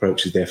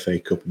approaches the FA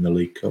Cup and the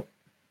League Cup.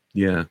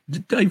 Yeah.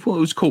 Dave, what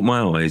was caught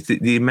my eye is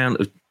the amount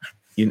of,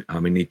 he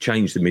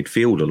changed the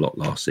midfield a lot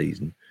last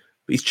season,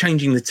 but he's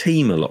changing the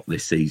team a lot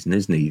this season,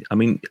 isn't he? I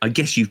mean, I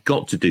guess you've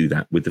got to do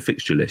that with the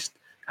fixture list,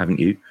 haven't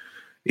you?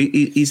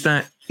 Is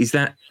that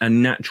a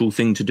natural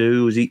thing to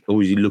do,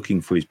 or is he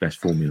looking for his best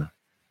formula?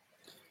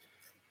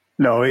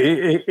 No,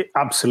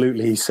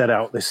 absolutely. He set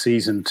out this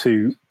season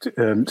to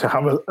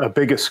have a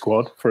bigger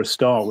squad for a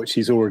start, which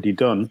he's already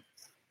done.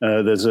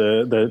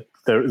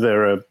 There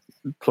are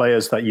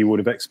players that you would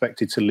have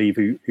expected to leave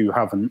who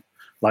haven't,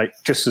 like,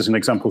 just as an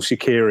example,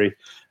 Shaqiri,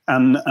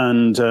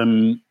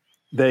 and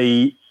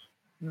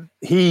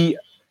he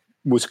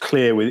was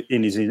clear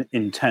in his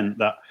intent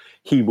that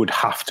he would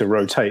have to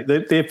rotate.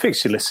 The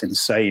fixture list's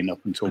insane up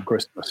until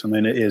Christmas. I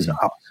mean, it is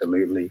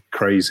absolutely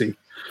crazy,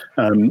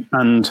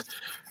 and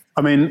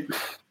I mean,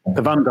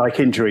 the Van Dijk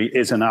injury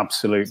is an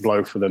absolute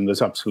blow for them.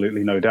 There's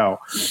absolutely no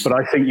doubt. But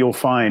I think you'll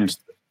find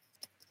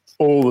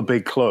all the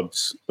big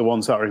clubs, the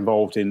ones that are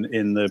involved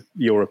in the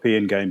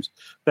European games,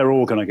 they're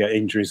all going to get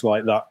injuries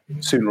like that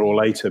sooner or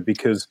later,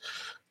 because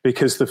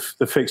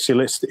the fixture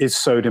list is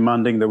so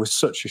demanding. There was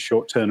such a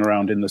short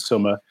turnaround in the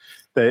summer.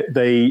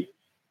 They've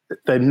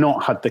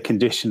not had the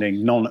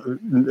conditioning,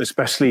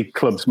 especially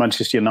clubs,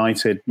 Manchester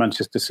United,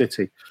 Manchester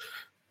City,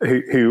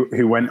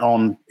 who went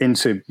on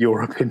into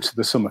Europe into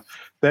the summer.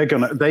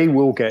 They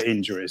will get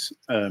injuries,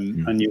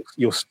 and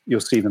you'll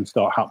see them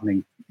start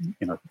happening,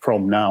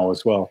 from now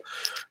as well.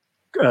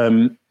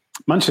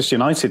 Manchester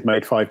United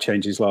made 5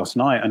 changes last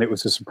night, and it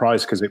was a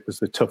surprise because it was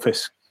the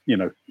toughest,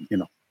 the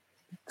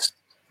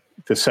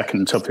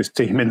second toughest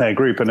team in their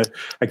group, and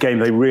a game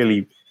they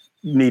really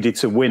needed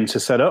to win to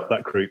set up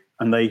that group,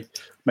 and they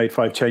made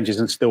 5 changes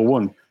and still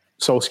won.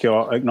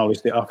 Solskjaer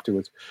acknowledged it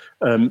afterwards.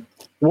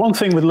 One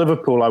thing with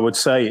Liverpool, I would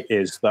say,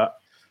 is that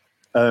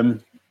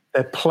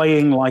they're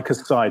playing like a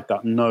side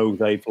that know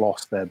they've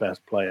lost their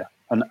best player,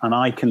 and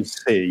I can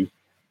see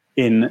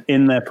in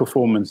their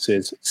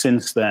performances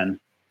since then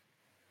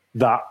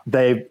that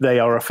they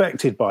are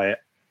affected by it.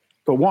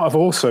 But what I've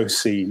also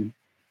seen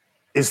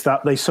is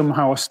that they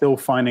somehow are still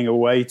finding a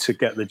way to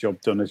get the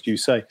job done, as you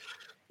say.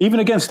 even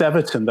against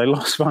Everton, they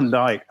lost Van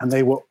Dijk and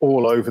they were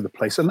all over the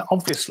place. And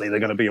obviously they're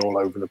going to be all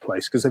over the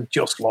place because they've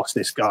just lost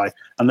this guy.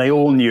 And they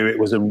all knew it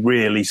was a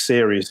really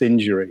serious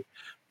injury.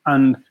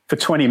 And for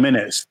 20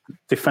 minutes,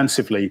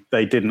 defensively,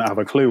 they didn't have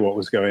a clue what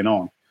was going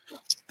on.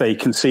 They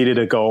conceded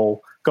a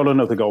goal, got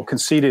another goal,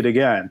 conceded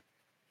again.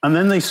 And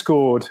then they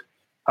scored,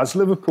 as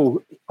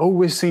Liverpool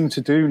always seem to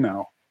do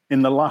now,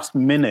 in the last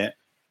minute,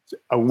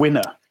 a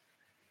winner.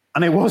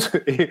 And it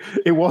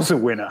was a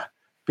winner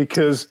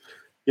because,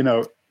 you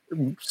know,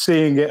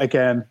 seeing it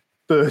again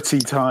 30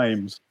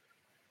 times,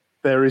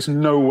 there is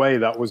no way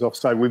that was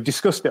offside. We've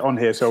discussed it on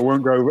here, so I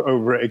won't go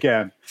over it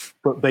again.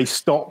 But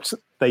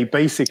they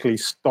basically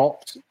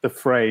stopped the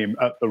frame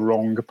at the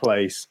wrong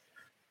place,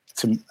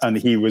 and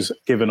he was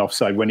given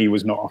offside when he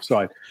was not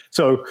offside.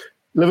 So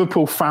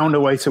Liverpool found a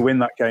way to win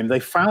that game.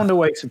 They found a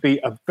way to beat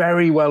a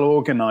very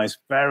well-organised,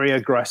 very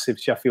aggressive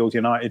Sheffield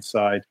United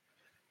side.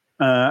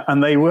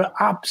 And they were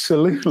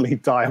absolutely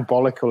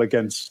diabolical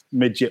against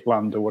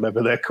Midgetland or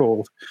whatever they're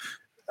called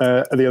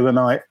the other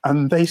night.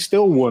 And they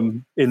still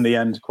won in the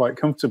end quite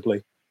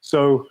comfortably.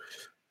 So,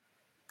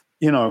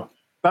 you know,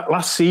 that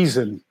last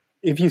season,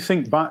 if you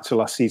think back to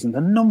last season,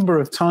 the number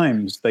of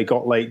times they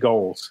got late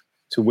goals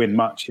to win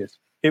matches,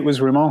 it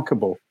was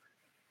remarkable.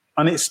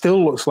 And it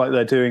still looks like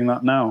they're doing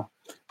that now.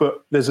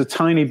 But there's a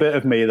tiny bit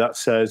of me that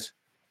says,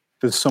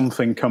 there's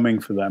something coming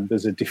for them.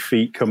 There's a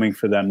defeat coming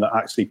for them that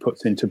actually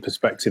puts into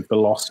perspective the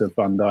loss of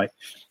Van Dijk.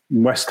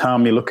 In West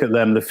Ham, you look at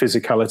them, the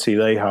physicality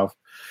they have.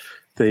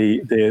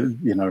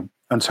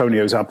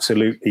 Antonio's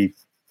absolutely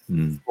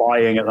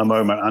flying at the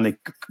moment, and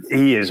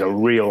he is a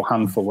real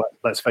handful.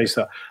 Let's face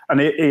that. And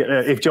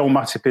if Joel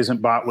Matip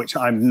isn't back, which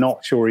I'm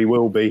not sure he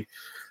will be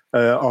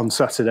on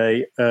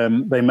Saturday,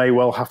 they may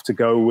well have to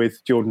go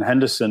with Jordan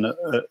Henderson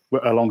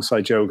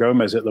alongside Joe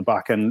Gomez at the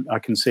back. And I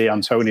can see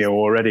Antonio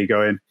already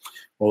going,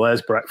 well,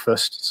 there's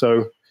breakfast.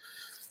 So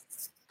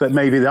that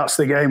maybe that's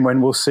the game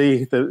when we'll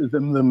see the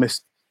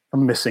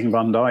missing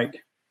Van Dijk.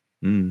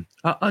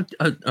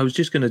 I was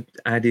just going to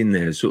add in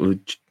there sort of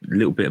a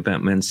little bit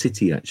about Man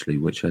City, actually,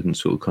 which I hadn't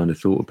sort of kind of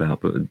thought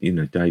about. But, you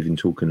know, Dave, in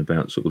talking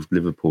about sort of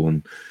Liverpool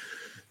and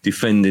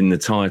defending the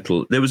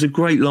title, there was a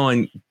great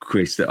line,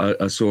 Chris, that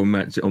I saw on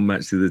Match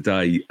of the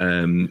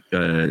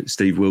Day.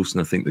 Steve Wilson,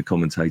 I think the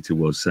commentator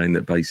was, saying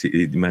that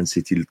basically Man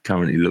City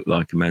currently look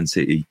like a Man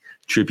City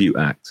tribute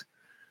act.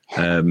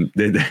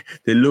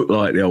 They look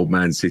like the old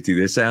Man City.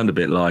 They sound a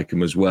bit like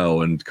them as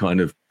well, and kind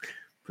of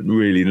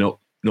really not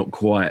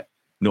quite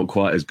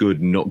as good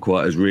and not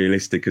quite as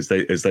realistic as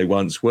they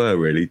once were.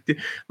 Really, I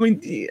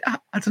mean,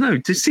 I don't know.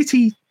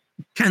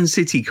 Can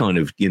City kind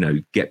of, you know,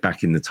 get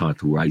back in the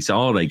title race?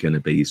 Are they going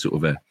to be sort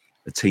of a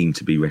team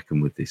to be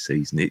reckoned with this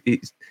season?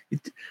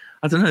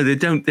 I don't know.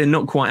 They're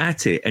not quite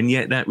at it, and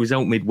yet that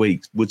result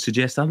midweek would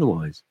suggest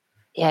otherwise.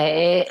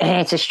 Yeah,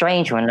 it's a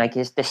strange one. Like,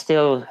 they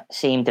still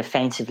seem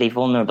defensively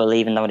vulnerable,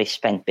 even though they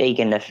spent big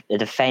in the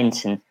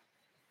defence.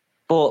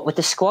 But with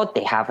the squad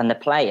they have and the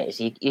players,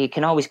 you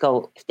can always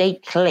go, if they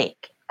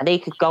click, and they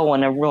could go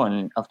on a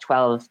run of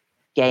 12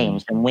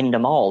 games and win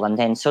them all, and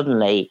then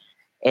suddenly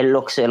it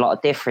looks a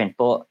lot different.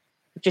 But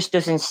it just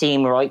doesn't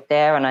seem right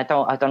there. And I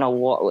don't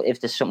know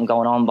if there's something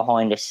going on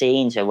behind the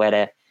scenes, or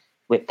whether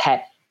with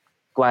Pep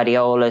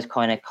Guardiola's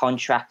kind of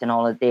contract and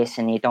all of this,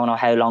 and you don't know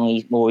how long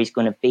he's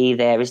going to be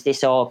there. Is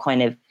this all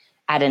kind of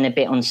adding a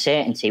bit of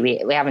uncertainty?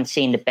 We haven't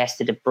seen the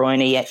best of De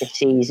Bruyne yet this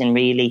season,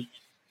 really.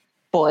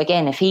 But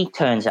again, if he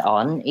turns it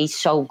on, he's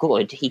so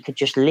good, he could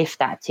just lift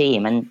that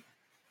team and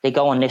they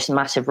go on this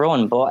massive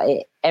run.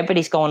 But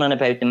everybody's going on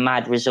about the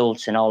mad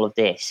results and all of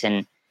this,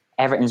 and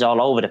Everton's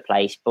all over the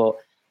place. But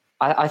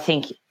I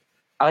think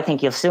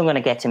you're still going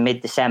to get to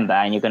mid-December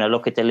and you're going to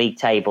look at the league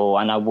table,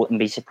 and I wouldn't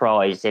be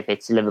surprised if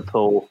it's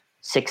Liverpool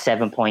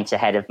 6-7 points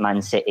ahead of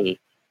Man City.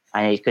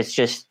 And it's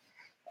just,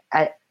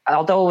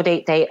 although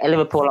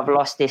Liverpool have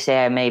lost this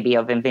air maybe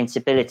of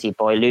invincibility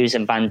by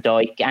losing Van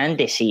Dijk and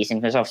this season,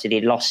 because obviously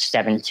they lost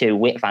 7-2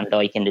 with Van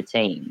Dijk in the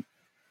team.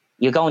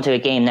 You're going to a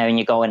game now and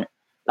you're going,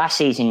 last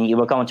season you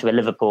were going to a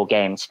Liverpool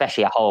game,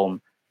 especially at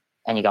home,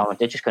 and you're going,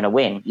 they're just going to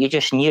win. You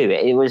just knew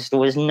it. There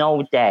was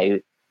no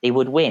doubt they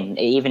would win.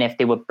 Even if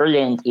they were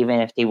brilliant, even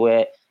if they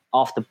were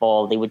off the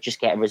ball, they would just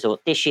get a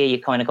result. This year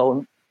you kind of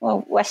go,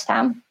 well, West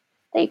Ham,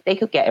 they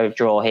could get a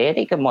draw here.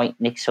 They might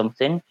nick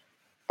something.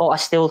 But I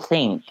still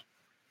think,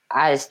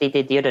 as they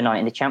did the other night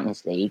in the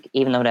Champions League,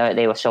 even though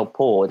they were so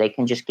poor, they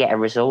can just get a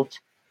result.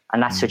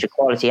 And that's such a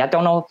quality. I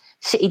don't know,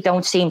 City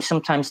don't seem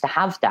sometimes to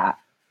have that.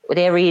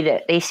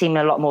 They seem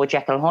a lot more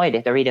Jekyll and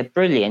Hyde. They're either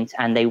brilliant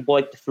and they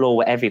wipe the floor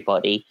with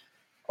everybody,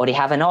 or they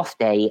have an off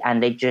day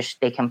and they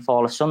can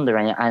fall asunder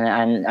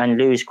and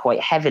lose quite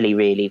heavily,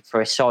 really,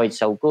 for a side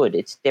so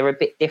good. They're a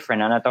bit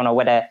different, and I don't know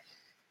whether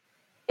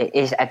it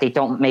is they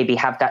don't maybe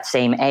have that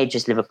same edge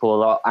as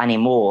Liverpool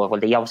anymore. Well,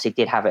 they obviously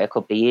did have it a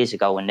couple of years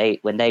ago when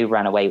they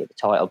ran away with the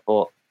title,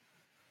 but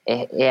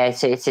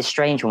it's a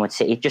strange one with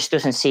City. It just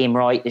doesn't seem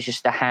right. There's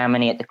just the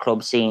harmony at the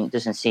club scene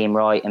doesn't seem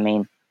right. I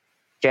mean,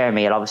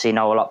 Jeremy will obviously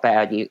know a lot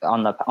better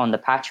on the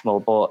patch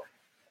more, but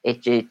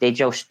they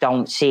just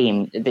don't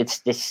seem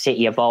this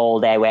City of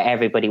old there where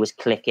everybody was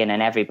clicking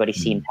and everybody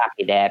seemed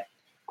happy there.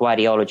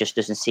 Guardiola just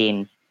doesn't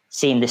seem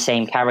the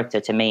same character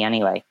to me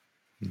anyway.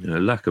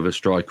 Lack of a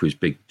striker is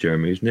big,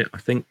 Jeremy, isn't it? I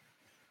think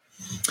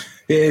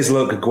it is.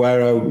 Look,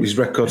 Aguero, his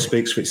record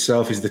speaks for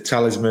itself. He's the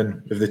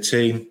talisman of the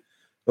team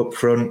up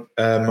front,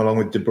 along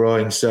with De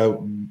Bruyne.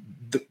 So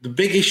the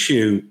big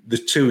issue, the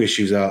two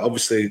issues are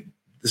obviously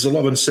there's a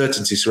lot of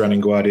uncertainty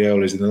surrounding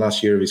Guardiola in the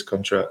last year of his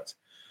contract.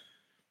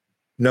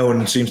 No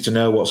one seems to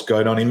know what's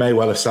going on. He may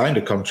well have signed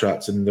a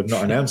contract and they've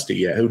not announced it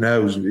yet. Who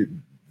knows?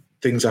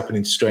 Things happen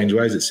in strange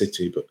ways at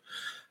City. But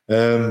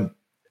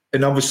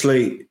and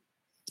obviously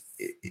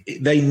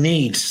they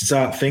need to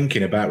start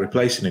thinking about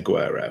replacing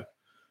Aguero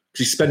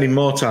because he's spending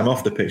more time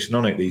off the pitch than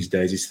on it these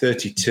days. He's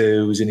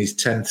 32. He's in his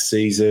 10th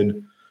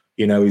season.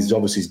 He's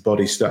obviously his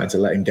body's starting to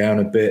let him down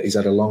a bit. He's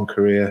had a long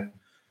career.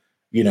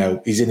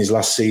 He's in his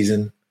last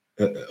season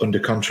under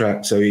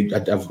contract, so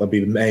I'd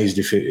be amazed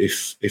if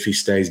he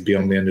stays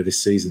beyond the end of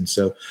this season.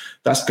 So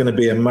that's going to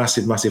be a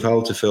massive, massive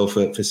hole to fill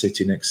for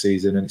City next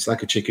season, and it's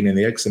like a chicken and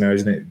the egg scenario,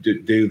 isn't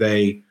it? Do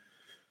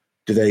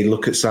they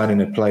look at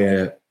signing a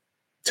player,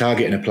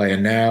 targeting a player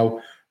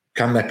now?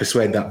 Can they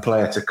persuade that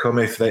player to come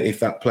if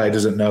that player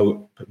doesn't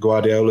know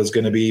Guardiola's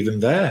going to be even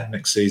there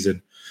next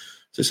season?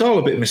 So it's all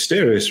a bit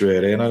mysterious,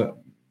 really. And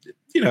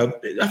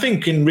I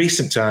think in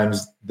recent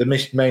times the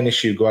main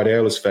issue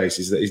Guardiola's faced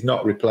is that he's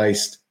not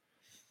replaced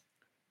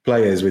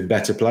players with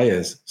better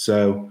players.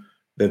 So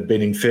there've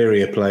been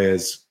inferior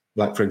players,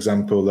 like, for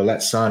example, they let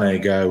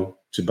Sané go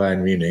to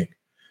Bayern Munich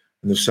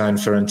and they've signed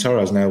Ferran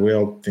Torres. Now, we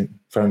all think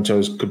Ferran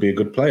Torres could be a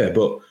good player,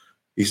 but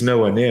he's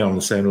nowhere near on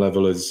the same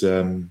level as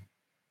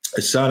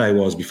Sané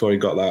was before he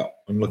got that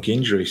unlucky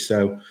injury.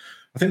 So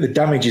I think the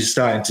damage is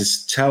starting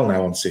to tell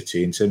now on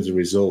City in terms of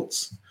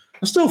results.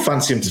 I still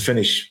fancy him to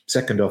finish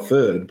second or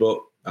third, but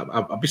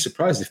I'd be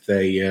surprised if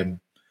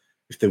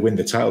they win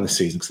the title this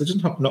season because they're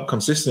just not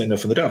consistent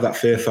enough and they don't have that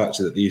fear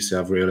factor that they used to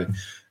have, really.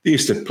 They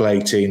used to play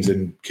teams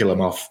and kill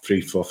them off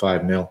 3-4,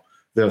 5-0.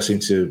 They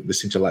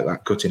seem to like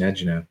that cutting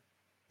edge now.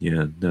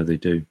 Yeah, no, they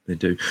do.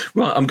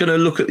 Right, I'm going to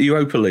look at the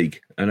Europa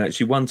League, and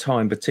actually, one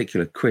time in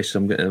particular, Chris,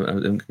 I'm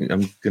going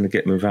to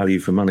get my value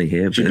for money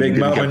here. It's your big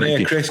moment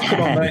here, Chris.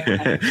 Come on,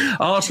 mate.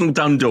 Arsenal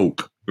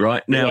Dundalk,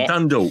 right now, yeah.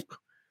 Dundalk.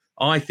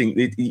 I think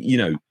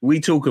that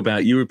we talk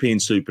about European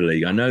Super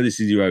League. I know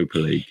this is Europa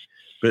League,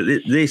 but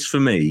this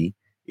for me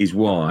is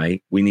why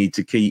we need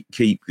to keep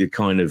the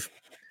kind of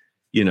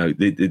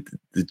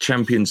the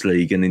Champions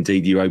League and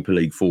indeed Europa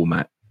League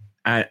format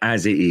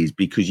as it is,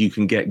 because you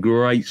can get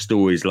great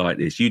stories like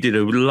this. You did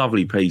a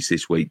lovely piece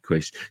this week,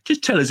 Chris.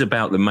 Just tell us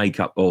about the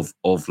makeup of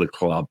the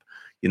club,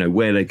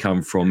 where they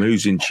come from,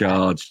 who's in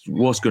charge,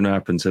 what's going to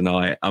happen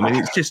tonight. I mean,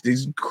 it's just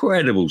this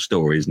incredible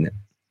story, isn't it?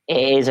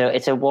 It is.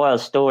 It's a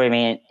wild story. I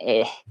mean,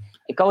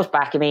 it goes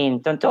back. I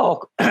mean,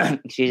 Dundalk,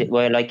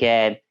 were like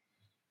a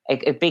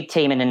big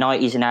team in the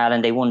 90s in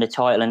Ireland. They won the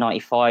title in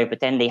 95, but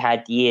then they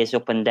had years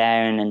up and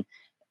down, and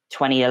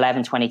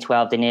 2011,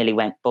 2012, they nearly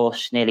went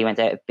bust, nearly went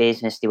out of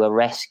business. They were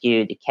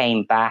rescued. They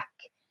came back.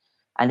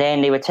 And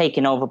then they were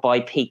taken over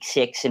by Peak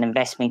Six, an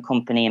investment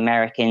company,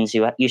 Americans,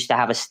 who used to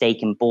have a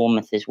stake in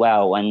Bournemouth as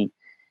well. And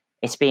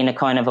it's been a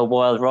kind of a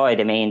wild ride.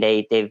 I mean,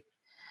 they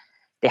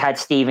had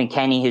Stephen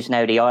Kenny, who's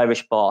now the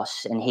Irish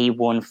boss, and he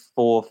won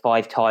 4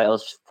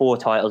 titles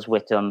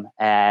with them.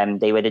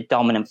 They were the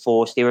dominant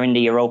force. They were in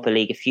the Europa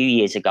League a few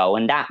years ago,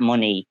 and that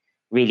money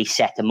really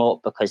set them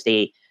up because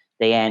they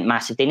earned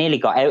massive. They nearly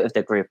got out of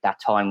the group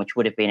that time, which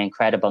would have been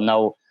incredible.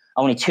 No,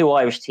 only 2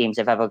 Irish teams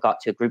have ever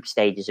got to group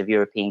stages of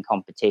European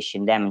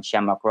competition, them and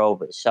Shamrock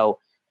Rovers. So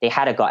they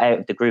had got out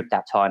of the group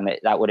that time.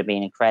 That would have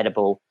been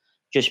incredible.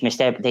 Just missed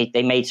out.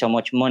 They made so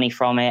much money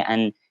from it,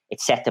 and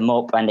it set them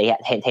up. And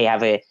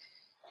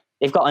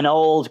they've got an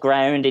old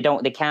ground.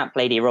 They can't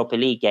play the Europa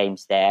League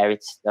games there.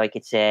 It's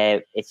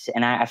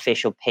an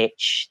artificial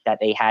pitch that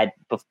they had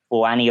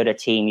before any other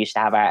team used to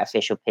have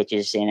artificial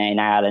pitches in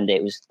Ireland.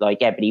 It was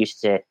like everybody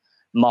used to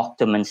mock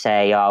them and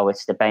say, oh,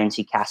 it's the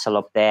bouncy castle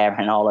up there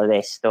and all of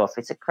this stuff.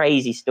 It's a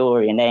crazy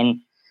story. And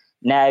then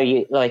now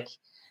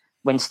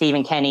when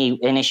Stephen Kenny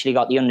initially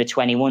got the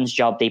under-21s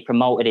job, they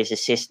promoted his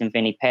assistant,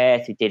 Vinnie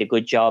Perth, who did a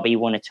good job. He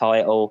won a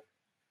title.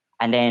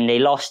 And then they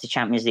lost the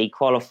Champions League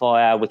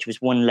qualifier, which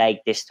was one leg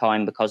this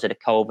time because of the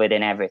COVID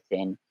and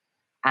everything.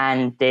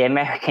 And the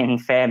American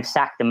firm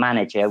sacked the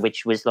manager,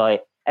 which was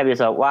like,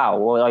 everybody's like, wow,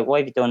 why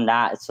have you done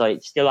that? It's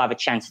like, still have a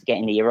chance to get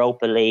in the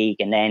Europa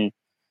League. And then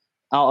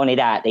not only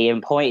that, they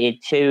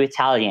appointed 2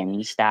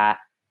 Italians that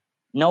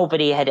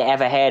nobody had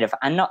ever heard of.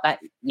 And not that,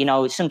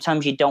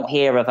 sometimes you don't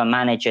hear of a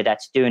manager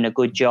that's doing a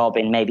good job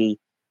in maybe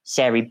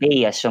Serie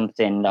B or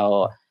something,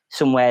 or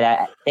somewhere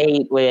that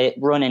they were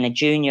running a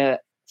junior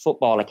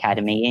football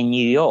academy in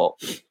New York.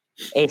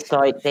 It's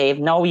like they have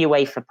no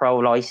UEFA Pro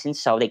license,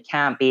 so they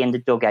can't be in the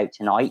dugout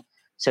tonight.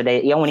 So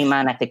the only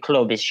man at the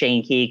club is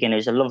Shane Keegan,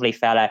 who's a lovely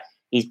fella.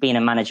 He's been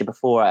a manager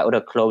before at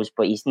other clubs,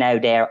 but he's now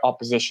their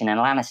opposition and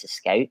Lannister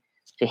scout.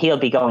 So he'll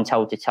be going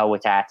toe-to-toe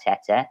with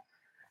Arteta.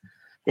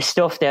 the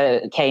stuff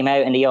that came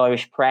out in the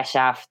Irish press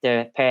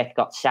after Perth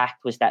got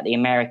sacked was that the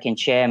American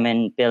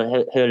chairman,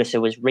 Bill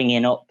Hurlser, was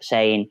ringing up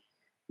saying,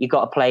 you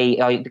got to play,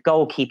 the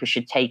goalkeeper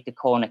should take the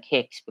corner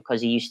kicks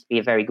because he used to be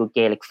a very good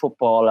Gaelic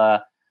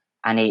footballer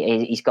and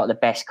he's got the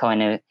best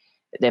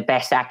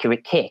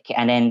accurate kick.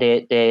 And then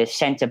the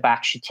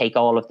centre-back should take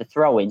all of the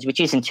throw-ins, which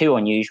isn't too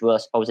unusual, I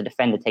suppose, a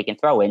defender taking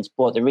throw-ins.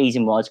 But the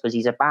reason was because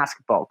he's a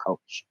basketball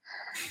coach.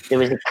 There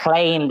was a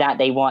claim that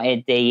they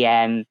wanted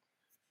the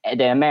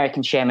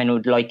American chairman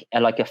would like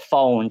a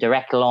phone,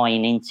 direct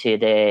line into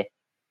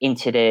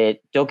the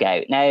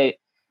dugout. Now,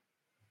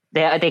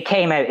 they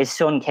came out, his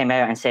son came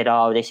out and said,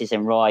 oh, this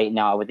isn't right.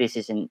 No, this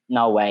isn't,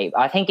 no way.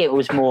 I think it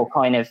was more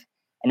kind of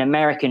an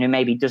American who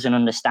maybe doesn't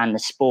understand the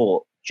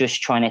sport,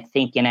 just trying to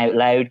thinking out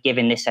loud,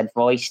 giving this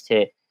advice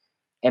to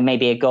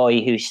maybe a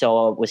guy who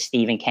was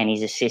Stephen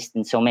Kenny's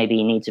assistant, so maybe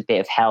he needs a bit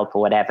of help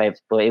or whatever.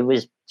 But it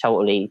was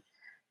totally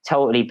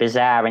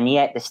bizarre. And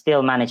yet they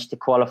still managed to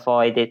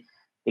qualify. The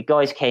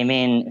guys came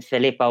in,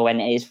 Filippo, and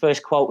his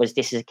first quote was,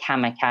 this is a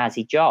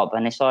kamikaze job.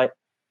 And it's like,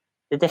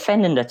 they're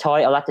defending the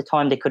title. At the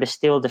time, they could have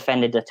still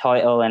defended the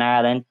title in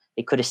Ireland.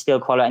 They could have still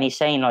qualified. And he's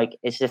saying, like,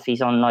 as if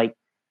he's on, like,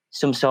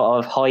 some sort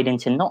of hiding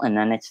to nothing.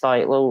 And it's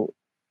like, well,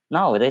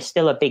 no, they're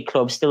still a big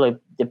club, still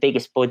the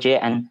biggest budget,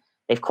 and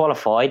they've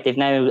qualified. They've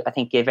now, I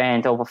think, they've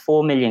earned over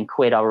 4 million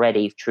quid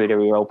already through the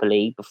Europa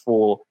League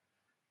before.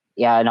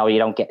 Yeah, I know you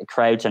don't get the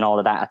crowds and all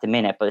of that at the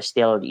minute, but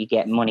still you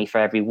get money for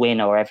every win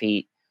or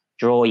every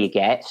draw you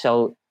get.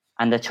 So,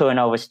 and the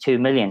turnover is 2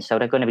 million. So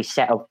they're going to be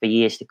set up for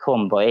years to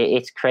come. But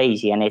it's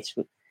crazy. And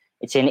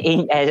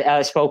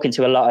I've spoken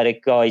to a lot of the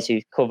guys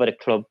who cover the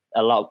club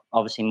a lot,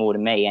 obviously more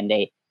than me. And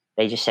they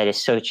just said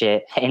it's such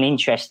an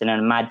interesting and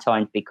a mad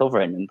time to be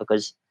covering them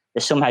because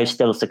they're somehow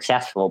still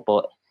successful,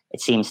 but it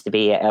seems to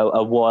be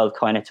a wild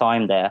kind of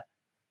time there.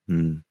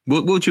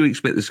 What do you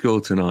expect the score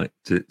tonight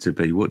to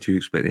be? What do you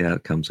expect the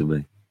outcome to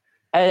be?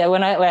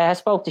 When I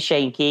spoke to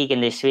Shane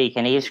Keegan this week,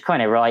 and he was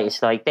kind of right.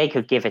 It's like they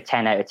could give a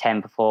 10 out of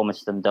 10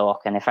 performance to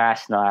Dundalk, and if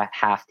Arsenal are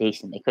half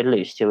decent, they could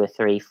lose 2 or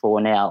 3,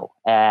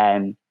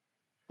 4-0.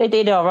 They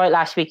did all right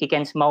last week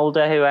against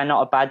Molde, who are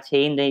not a bad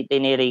team. They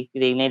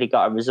nearly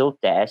got a result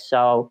there.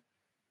 So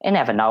you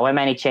never know how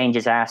many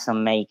changes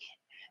Arsenal make.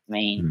 I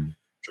mean,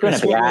 it's going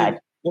to be hard.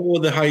 What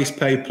will the highest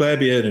paid player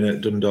be earning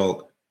at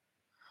Dundalk?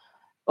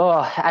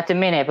 Oh, at the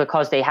minute,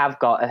 because they have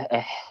got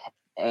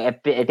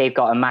they've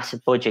got a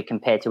massive budget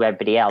compared to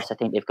everybody else. I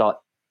think they've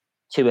got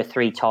 2 or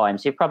 3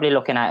 times. You're probably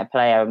looking at a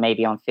player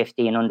maybe on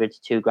 1,500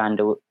 to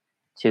 $2,000.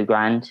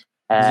 Does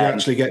he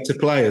actually get to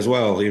play as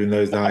well, even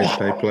though he's the highest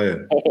paid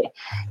player?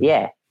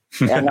 Yeah.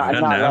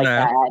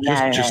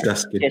 Just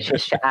asking.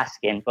 Just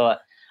asking.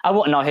 But I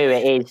wouldn't know who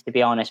it is, to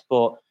be honest.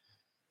 But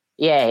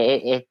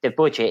yeah, the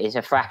budget is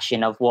a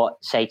fraction of what,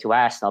 say, to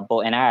Arsenal. But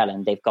in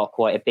Ireland, they've got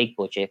quite a big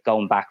budget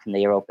going back from the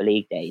Europa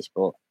League days.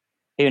 But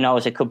who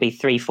knows? It could be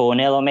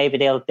 3-4-0, or maybe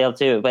they'll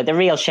do it. But the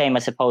real shame, I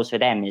suppose, for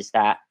them is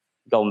that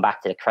going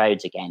back to the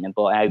crowds again, and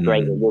but how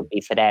great it would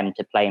be for them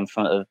to play in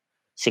front of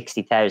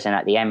 60,000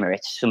 at the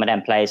Emirates. Some of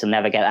them players will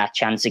never get that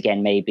chance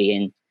again, maybe,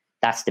 and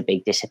that's the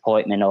big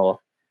disappointment. Or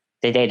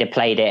they'd have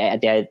played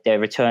it at the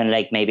return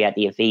leg maybe at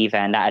the Aviva,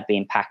 and that had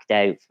been packed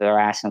out for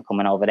Arsenal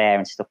coming over there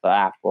and stuff like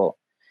that. But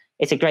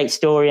it's a great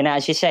story, and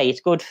as you say,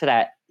 it's good for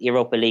that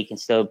Europa League can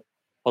still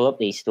pull up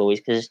these stories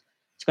because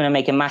it's going to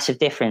make a massive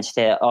difference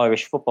to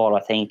Irish football,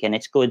 I think. And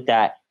it's good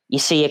that you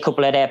see a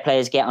couple of their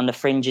players get on the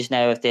fringes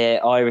now of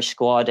the Irish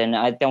squad, and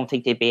I don't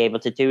think they'd be able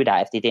to do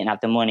that if they didn't have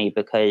the money,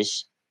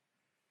 because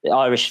the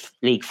Irish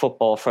League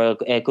football for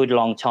a good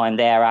long time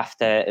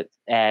thereafter,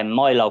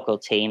 my local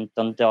team,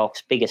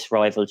 Dundalk's biggest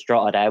rivals,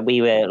 Drogheda,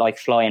 we were like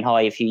flying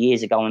high a few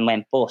years ago and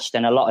went bust,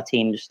 and a lot of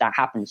teams that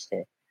happens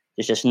to.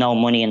 There's just no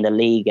money in the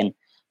league, and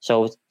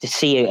so to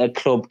see a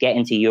club get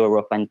into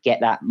Europe and get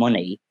that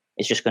money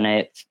is just going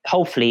to,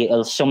 hopefully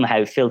it'll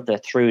somehow filter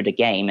through the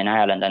game in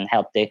Ireland and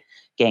help the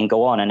game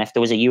go on. And if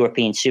there was a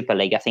European Super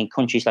League, I think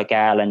countries like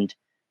Ireland,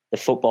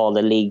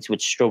 the leagues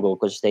would struggle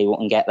because they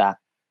wouldn't get that.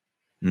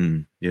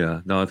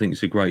 Yeah, no, I think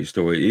it's a great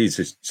story. It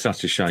is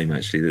such a shame,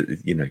 actually,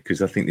 that, you know,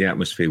 because I think the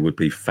atmosphere would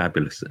be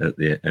fabulous at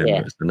the Emirates.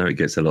 Yeah. I know it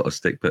gets a lot of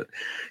stick, but,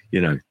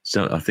 you know,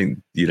 so I think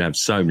you'd have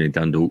so many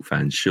Dundalk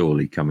fans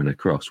surely coming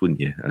across, wouldn't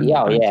you? And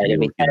there'd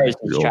be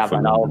thousands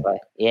travelling over.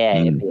 Yeah,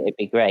 it'd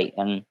be great.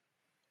 And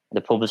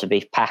the pubs would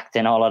be packed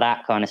and all of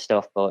that kind of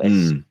stuff. But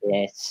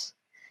it's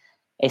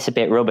a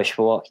bit rubbish,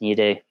 but what can you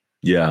do?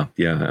 Yeah,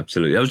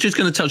 absolutely. I was just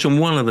going to touch on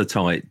one other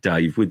tie,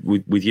 Dave,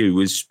 with you,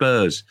 was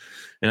Spurs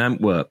in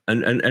Antwerp,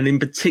 and in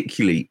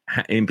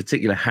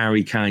particular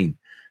Harry Kane.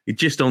 He's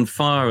just on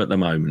fire at the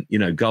moment, you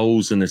know,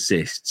 goals and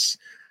assists,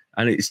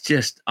 and it's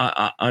just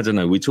I don't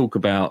know. We talk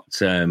about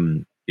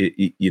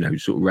you know,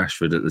 sort of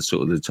Rashford at the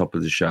sort of the top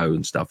of the show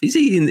and stuff. Is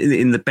he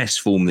in the best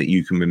form that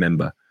you can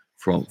remember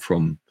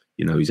from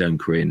you know, his own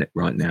career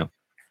right now?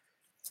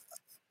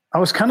 I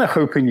was kind of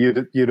hoping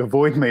you'd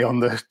avoid me on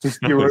this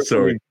Europa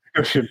League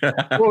discussion.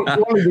 I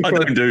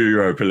don't do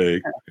Europa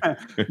League.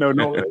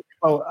 No.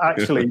 Well,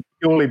 actually,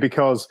 purely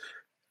because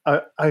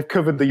I've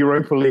covered the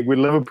Europa League with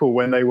Liverpool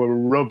when they were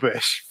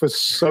rubbish for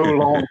so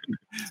long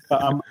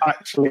that I'm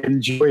actually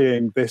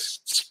enjoying this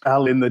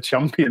spell in the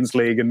Champions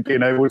League and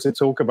being able to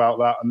talk about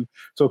that and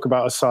talk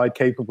about a side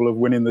capable of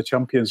winning the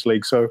Champions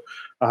League. So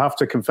I have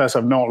to confess,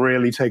 I've not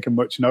really taken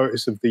much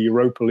notice of the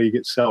Europa League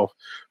itself.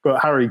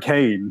 But Harry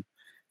Kane,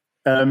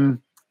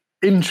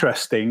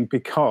 interesting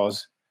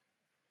because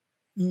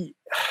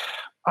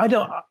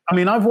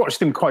I've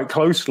watched him quite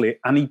closely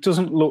and he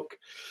doesn't look...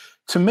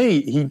 To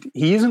me,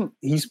 he isn't.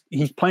 He's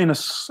playing a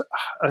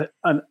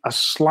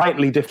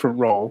slightly different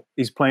role.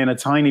 He's playing a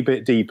tiny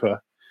bit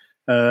deeper,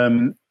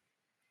 but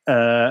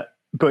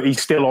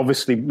he's still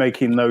obviously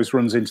making those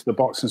runs into the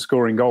box and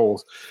scoring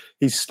goals.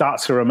 His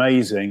stats are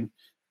amazing.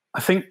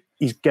 I think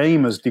his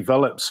game has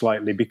developed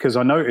slightly because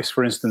I noticed,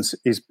 for instance,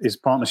 his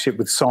partnership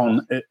with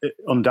Son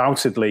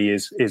undoubtedly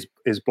is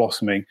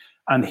blossoming,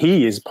 and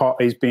he is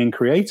being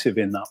creative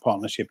in that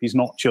partnership. He's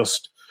not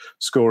just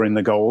scoring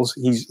the goals,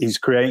 he's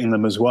creating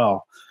them as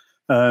well.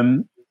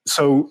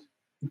 So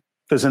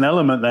there's an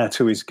element there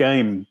to his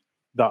game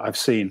that I've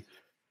seen.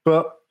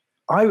 But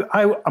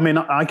I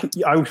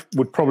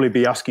would probably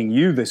be asking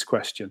you this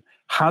question.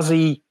 Has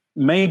he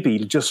maybe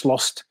just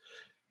lost...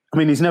 I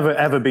mean, he's never,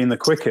 ever been the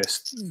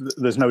quickest,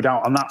 there's no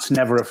doubt, and that's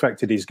never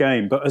affected his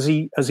game. But has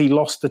he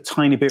lost a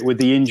tiny bit with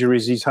the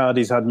injuries he's had?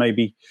 He's had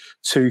maybe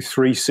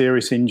 2-3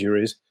 serious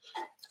injuries.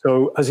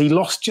 So has he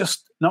lost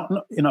just not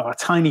a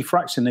tiny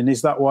fraction? And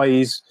is that why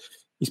his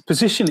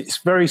position? It's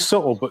very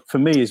subtle, but for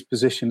me, his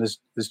position has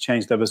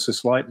changed ever so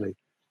slightly.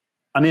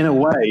 And in a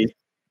way,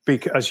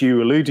 as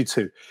you alluded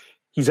to,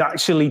 he's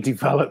actually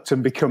developed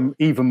and become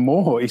even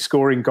more. He's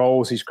scoring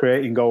goals, he's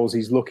creating goals,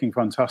 he's looking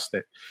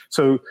fantastic.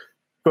 So,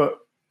 but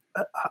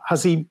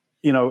has he?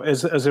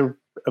 As a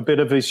bit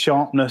of his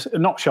sharpness,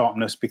 not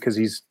sharpness because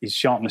his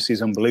sharpness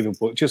is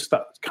unbelievable, just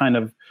that kind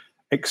of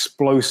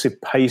explosive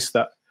pace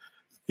that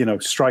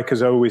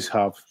strikers always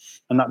have,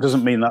 and that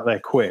doesn't mean that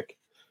they're quick.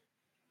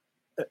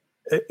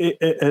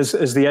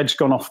 Has the edge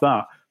gone off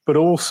that? But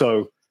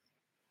also,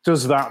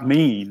 does that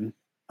mean,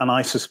 and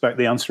I suspect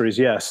the answer is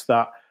yes,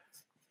 that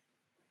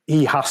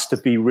he has to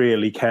be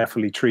really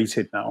carefully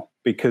treated now,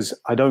 because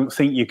I don't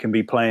think you can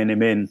be playing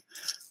him in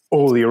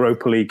all the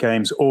Europa League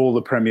games, all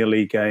the Premier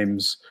League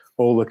games,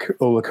 all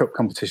the cup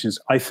competitions.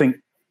 I think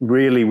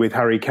really with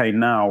Harry Kane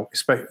now,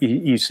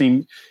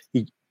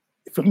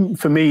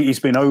 for me, he's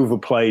been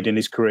overplayed in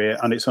his career,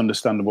 and it's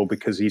understandable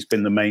because he's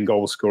been the main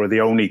goal scorer, the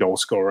only goal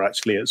scorer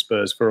actually at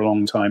Spurs for a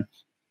long time.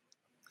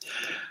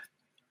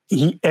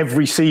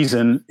 Every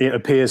season, it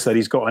appears that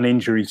he's got an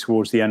injury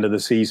towards the end of the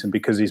season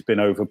because he's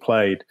been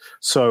overplayed.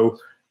 So,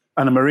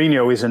 and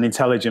Mourinho is an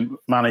intelligent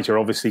manager,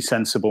 obviously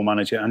sensible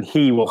manager, and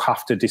he will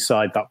have to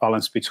decide that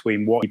balance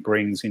between what he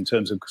brings in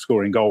terms of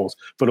scoring goals,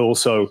 but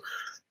also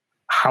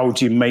how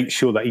do you make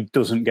sure that he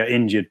doesn't get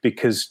injured,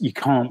 because you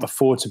can't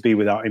afford to be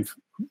without him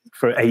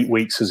for 8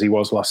 weeks as he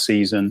was last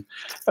season,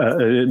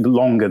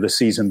 longer the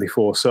season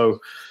before. So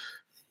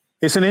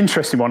it's an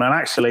interesting one. And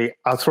actually,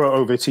 I'll throw it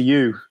over to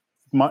you.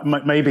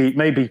 Maybe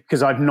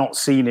because I've not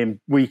seen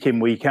him week in,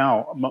 week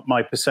out,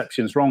 my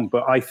perception's wrong,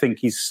 but I think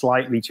he's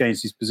slightly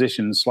changed his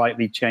position,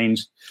 slightly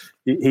changed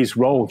his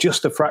role,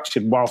 just a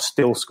fraction, while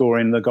still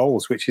scoring the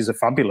goals, which is a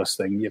fabulous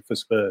thing for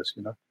Spurs,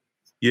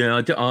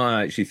 Yeah,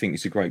 I actually think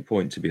it's a great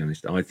point, to be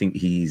honest. I think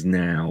he's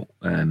now,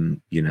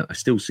 I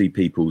still see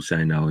people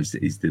saying,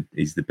 he's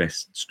the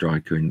best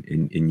striker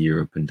in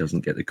Europe and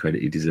doesn't get the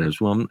credit he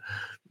deserves. Well, I'm not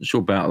sure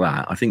about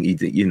that. I think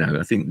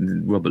I think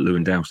Robert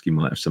Lewandowski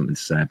might have something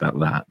to say about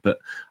that. But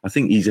I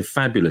think he's a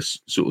fabulous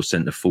sort of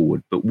centre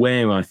forward. But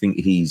where I think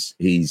he's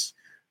changed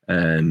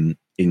and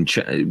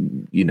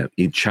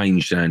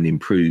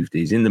improved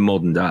is in the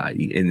modern day,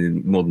 in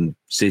the modern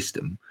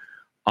system.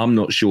 I'm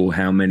not sure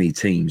how many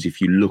teams, if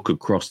you look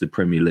across the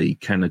Premier League,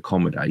 can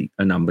accommodate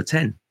a number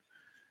 10.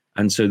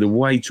 And so the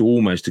way to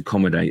almost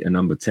accommodate a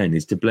number 10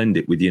 is to blend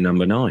it with your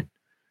number 9.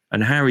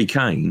 And Harry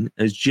Kane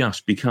has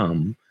just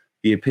become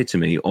the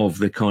epitome of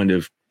the kind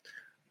of,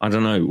 I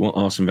don't know, what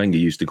Arsene Wenger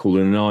used to call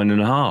a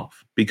 9.5,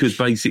 because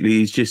basically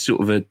he's just sort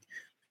of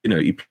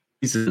he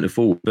plays centre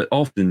forward, but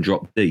often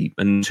drop deep,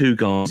 and 2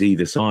 guys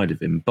either side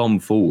of him bomb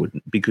forward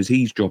because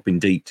he's dropping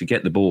deep to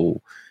get the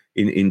ball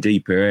in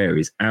deeper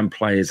areas and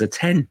play as a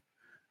 10.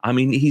 I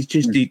mean, he's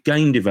just the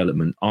game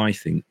development, I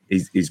think,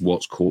 is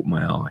what's caught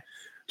my eye.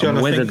 John,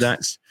 and whether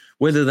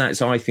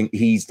that's I think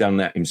he's done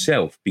that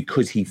himself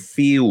because he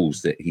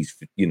feels that his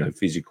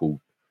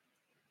physical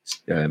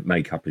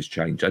makeup has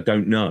changed. I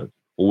don't know,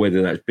 or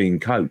whether that's being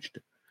coached.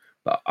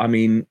 But I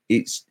mean,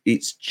 it's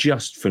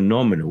just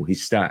phenomenal,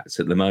 his stats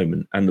at the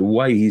moment, and the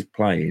way he's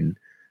playing.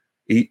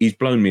 He's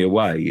blown me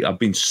away. I've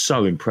been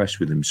so impressed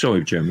with him.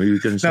 Sorry, Jeremy, you were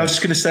going to say. No, I was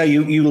just going to say,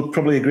 you will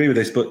probably agree with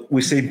this, but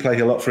we've seen him play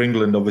a lot for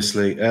England,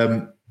 obviously.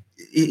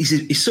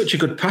 He's such a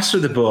good passer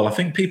of the ball. I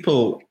think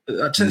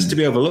that tends to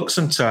be overlooked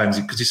sometimes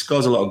because he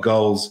scores a lot of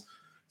goals.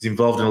 He's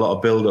involved in a lot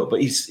of build-up,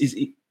 but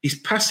his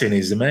passing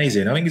is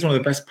amazing. I think he's one of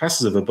the best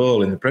passers of the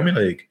ball in the Premier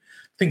League.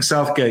 I think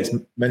Southgate's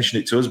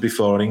mentioned it to us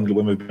before in England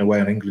when we've been away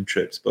on England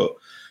trips, but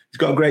he's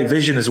got a great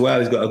vision as well.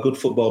 He's got a good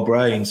football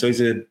brain. So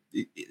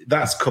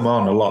that's come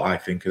on a lot, I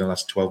think, in the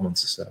last 12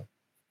 months or so.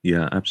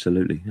 Yeah,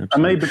 absolutely.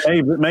 And maybe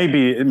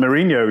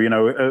Mourinho,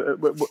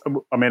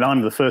 I mean,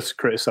 I'm the first to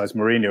criticise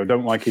Mourinho.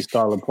 Don't like his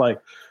style of play.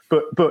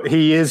 But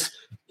he is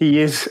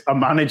a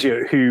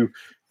manager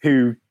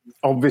who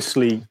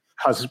obviously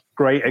has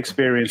great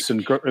experience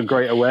and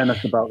great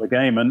awareness about the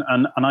game. And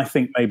I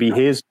think maybe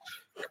his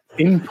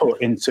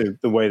input into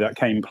the way that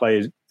game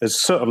plays has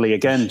certainly,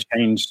 again,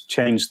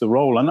 changed the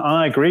role. And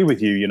I agree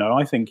with you.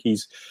 I think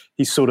he's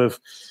sort of,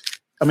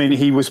 I mean,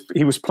 he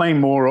was playing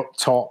more up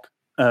top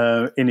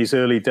in his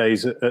early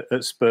days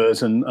at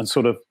Spurs and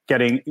sort of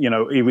getting,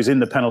 he was in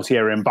the penalty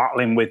area and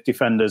battling with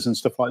defenders and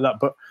stuff like that.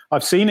 But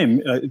I've seen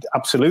him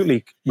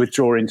absolutely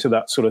withdraw into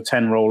that sort of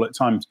 10 role at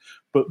times,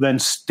 but then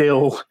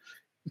still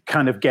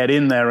kind of get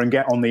in there and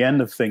get on the end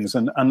of things.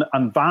 And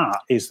that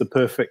is the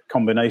perfect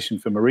combination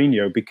for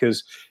Mourinho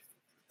because,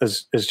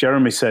 as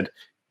Jeremy said,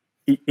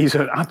 he's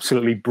an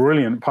absolutely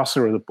brilliant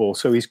passer of the ball.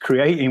 So he's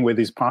creating with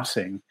his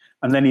passing,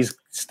 and then he's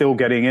still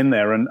getting in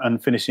there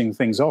and finishing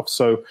things off.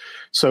 So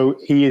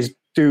he is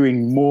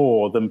doing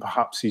more than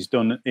perhaps he's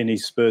done in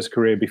his Spurs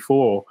career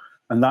before,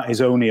 and that is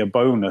only a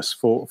bonus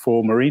for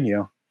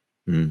Mourinho.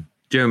 Mm.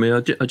 Jeremy,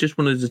 I just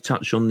wanted to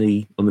touch on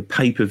the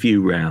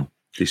pay-per-view row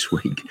this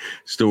week,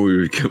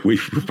 story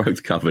we've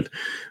both covered.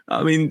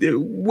 I mean,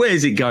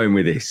 where's it going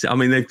with this? I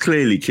mean, they've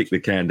clearly kicked the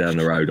can down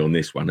the road on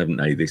this one, haven't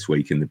they, this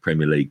week in the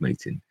Premier League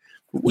meeting?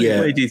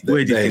 Where do you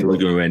think we're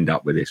going to end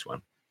up with this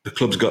one? The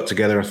clubs got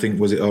together, I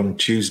think, was it on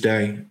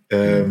Tuesday?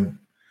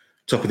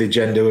 Top of the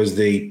agenda was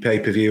the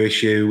pay-per-view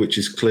issue, which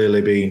has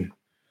clearly been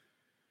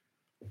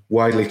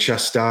widely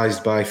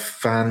chastised by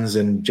fans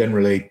and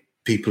generally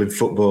people in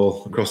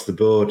football across the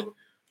board.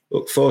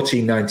 Look,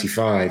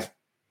 $14.95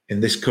 in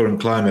this current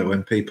climate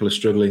when people are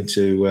struggling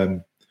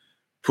to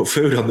put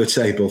food on the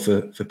table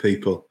for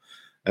people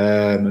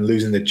and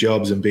losing their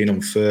jobs and being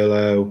on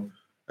furlough,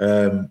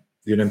 the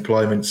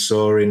unemployment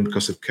soaring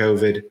because of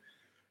COVID.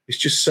 It's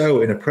just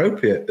so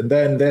inappropriate. And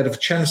then they had a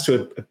chance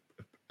to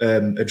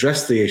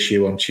address the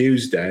issue on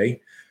Tuesday.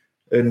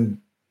 And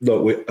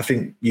look, I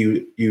think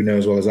you know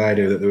as well as I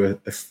do that there were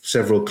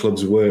several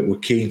clubs were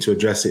keen to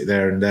address it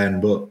there and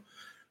then, but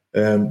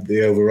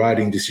the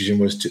overriding decision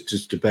was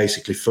to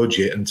basically fudge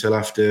it until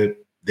after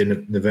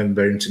the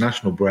November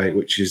international break,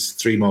 which is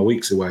 3 more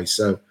weeks away.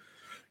 So,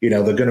 they're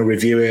going to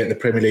review it. The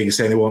Premier League is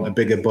saying they want a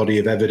bigger body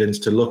of evidence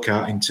to look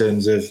at in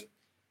terms of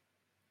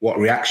what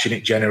reaction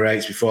it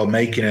generates before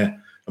making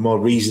a more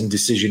reasoned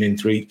decision in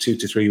 2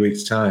 to 3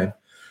 weeks' time.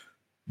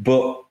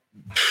 But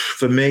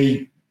for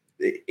me,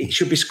 it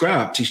should be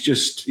scrapped.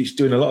 He's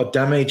doing a lot of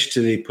damage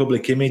to the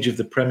public image of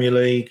the Premier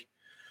League,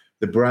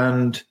 the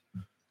brand.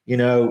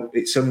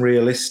 It's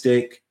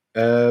unrealistic.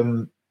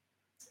 And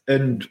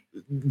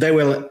they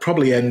will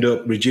probably end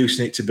up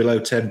reducing it to below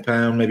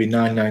 £10, maybe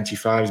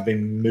 $9.95 has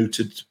been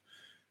mooted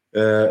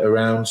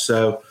around.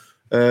 So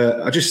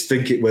I just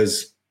think it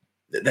was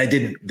they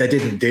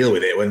didn't deal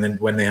with it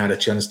when they had a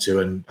chance to,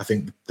 and I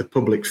think the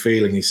public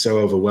feeling is so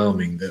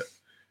overwhelming that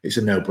it's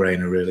a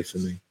no-brainer really for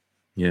me.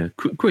 Yeah,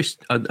 Chris,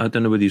 I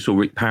don't know whether you saw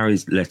Rick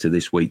Parry's letter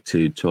this week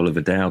to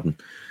Oliver Dowden,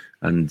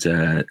 and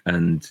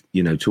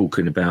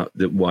talking about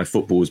why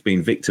football has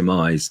been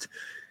victimised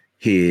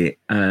here,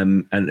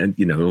 and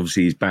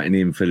obviously he's batting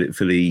in for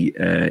the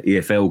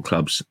EFL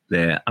clubs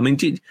there. I mean,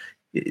 do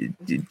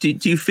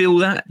you feel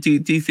that? Do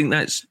you think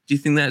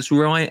that's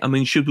right? I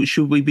mean, should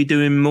we be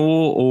doing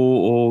more,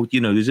 or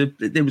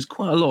there was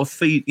quite a lot of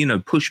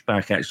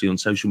pushback actually on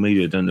social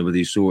media. I don't know whether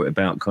you saw it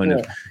about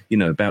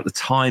about the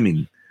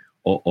timing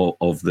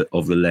of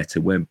the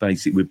letter, where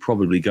basically we're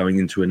probably going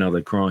into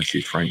another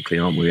crisis, frankly,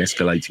 aren't we?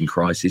 Escalating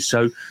crisis.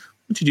 So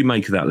what did you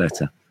make of that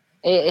letter?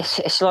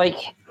 It's like,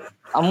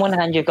 on one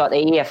hand, you've got the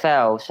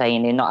EFL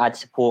saying they've not had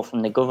support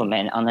from the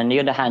government. And on the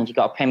other hand, you've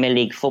got a Premier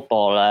League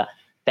footballer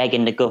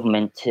begging the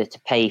government to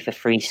pay for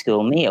free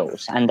school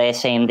meals. And they're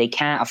saying they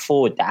can't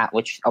afford that,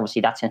 which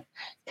obviously that's a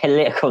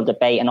political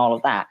debate and all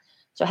of that.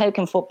 So how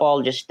can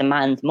football just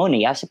demand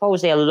money? I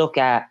suppose they'll look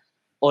at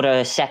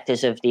other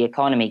sectors of the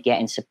economy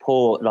getting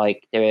support,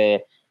 like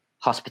the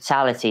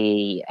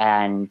hospitality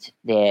and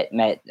probably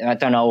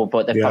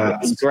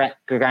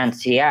grant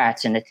to the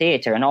arts and the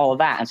theatre and all of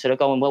that. And sort of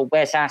going, well,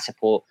 where's our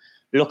support?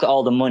 Look at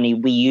all the money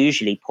we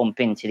usually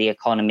pump into the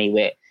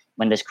economy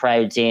when there's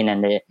crowds in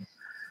and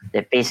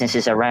the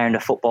businesses around the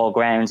football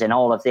grounds and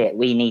all of that.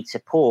 We need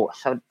support.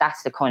 So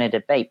that's the kind of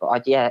debate. But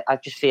I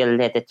just feel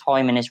that the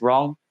timing is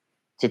wrong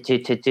to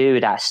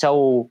do that.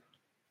 So,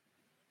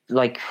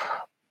 like,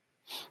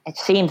 it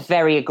seemed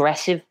very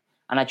aggressive,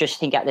 and I just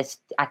think at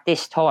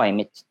this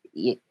time,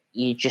 you're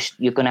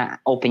going to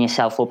open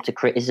yourself up to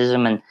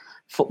criticism, and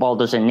football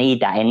doesn't need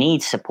that. It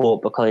needs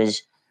support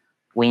because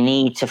we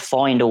need to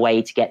find a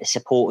way to get the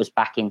supporters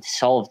back in to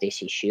solve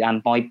this issue.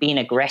 And by being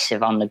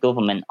aggressive on the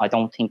government, I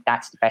don't think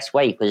that's the best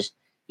way, because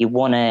you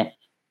want to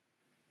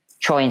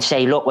try and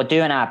say, look, we're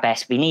doing our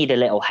best. We need a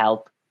little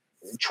help.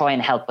 try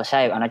and help us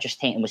out. And I just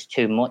think it was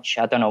too much.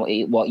 I don't know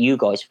what you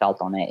guys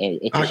felt on it.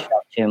 It just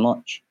felt too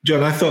much.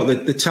 John, I thought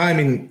that the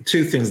timing,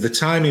 two things. The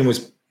timing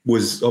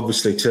was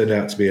obviously turned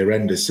out to be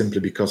horrendous simply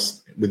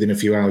because within a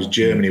few hours,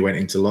 Germany went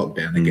into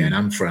lockdown again,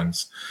 and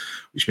France,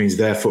 which means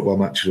their football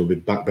matches will be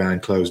back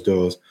behind closed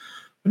doors.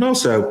 And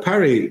also,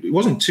 Parry, it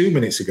wasn't 2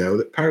 minutes ago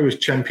that Parry was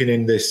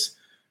championing this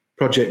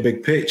Project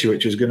Big Picture,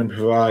 which was going to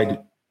provide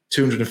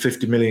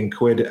 250 million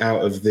quid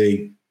out of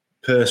the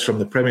purse from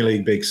the Premier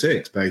League Big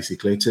Six,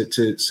 basically,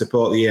 to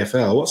support the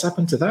EFL. What's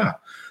happened to that?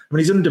 I mean,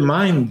 he's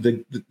undermined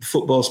the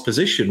football's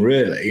position,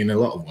 really, in a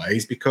lot of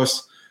ways,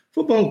 because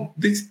football,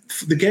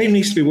 the game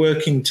needs to be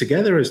working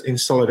together in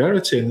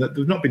solidarity, and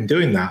they've not been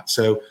doing that.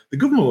 So the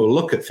government will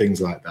look at things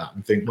like that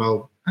and think,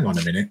 well, hang on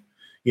a minute.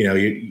 You know,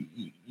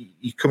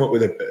 you come up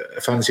with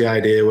a fancy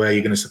idea where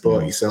you're going to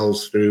support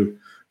yourselves through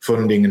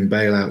funding and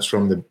bailouts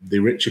from the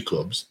richer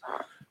clubs,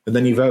 and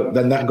then you vote.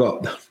 Then that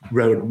got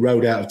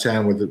rode out of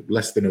town with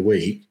less than a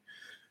week,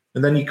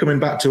 and then you're coming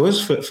back to us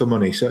for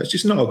money. So it's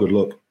just not a good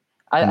look.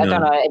 I don't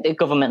know, the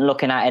government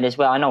looking at it as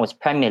well. I know it's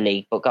Premier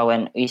League, but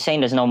you're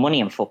saying there's no money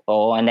in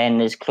football, and then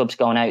there's clubs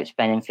going out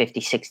spending 50,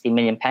 60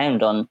 million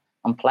pound on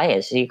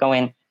players. So you're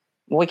going,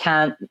 why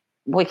can't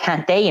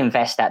they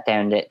invest that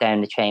down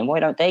the chain? Why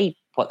don't they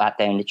put that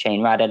down the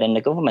chain rather than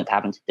the government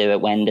having to do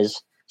it when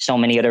there's so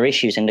many other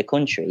issues in the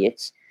country?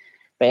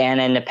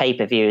 And then the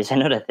pay-per-view is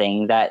another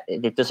thing that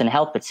it doesn't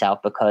help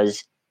itself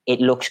because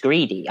it looks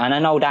greedy. And I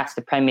know that's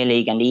the Premier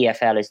League and the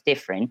EFL is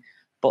different,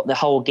 but the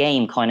whole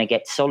game kind of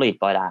gets sullied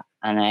by that.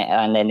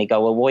 And then they go,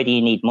 well, why do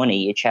you need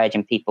money? You're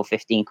charging people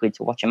 15 quid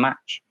to watch a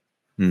match.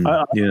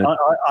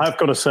 I've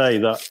got to say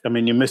that, I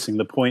mean, you're missing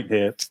the point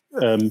here.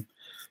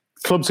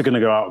 Clubs are going to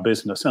go out of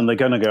business, and they're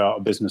going to go out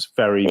of business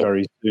very,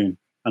 very soon.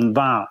 And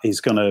that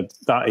is going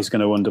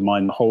to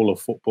undermine the whole of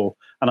football.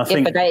 And I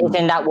think, but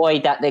isn't that why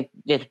that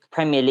the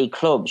Premier League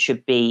clubs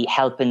should be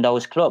helping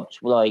those clubs?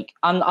 Like,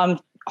 I'm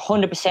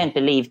 100%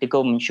 believe the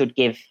government should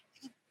give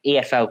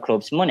EFL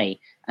clubs money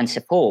and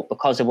support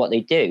because of what they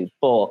do.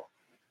 But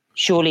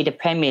surely the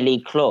Premier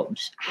League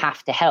clubs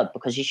have to help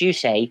because, as you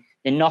say,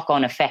 the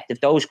knock-on effect of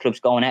those clubs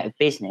going out of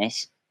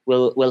business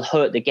will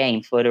hurt the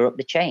game further up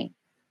the chain.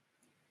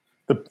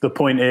 The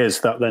point is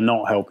that they're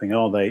not helping,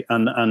 are they?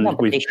 And no,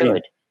 but they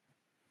should.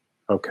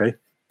 Okay,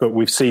 but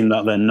we've seen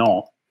that they're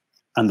not.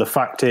 And the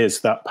fact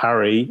is that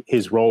Parry,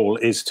 his role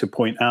is to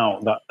point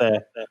out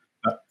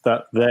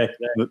that their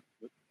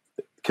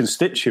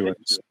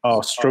constituents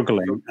are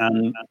struggling.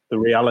 And the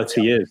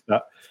reality is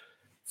that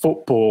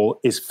football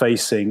is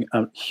facing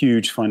a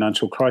huge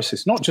financial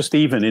crisis, not just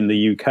even in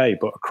the UK,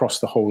 but across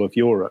the whole of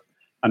Europe.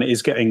 And it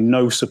is getting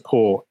no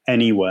support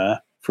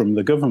anywhere from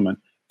the government.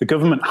 The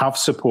government have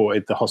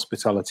supported the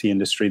hospitality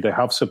industry. They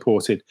have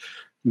supported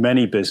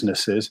many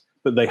businesses,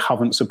 but they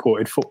haven't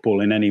supported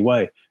football in any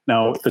way.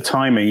 Now, the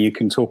timing, you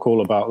can talk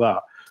all about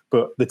that,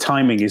 but the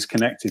timing is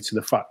connected to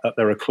the fact that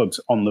there are clubs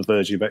on the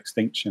verge of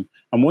extinction.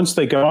 And once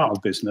they go out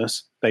of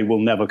business, they will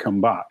never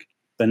come back.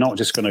 They're not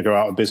just going to go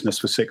out of business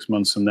for 6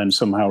 months and then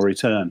somehow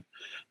return.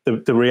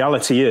 The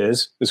reality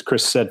is, as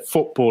Chris said,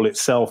 football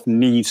itself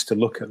needs to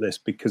look at this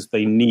because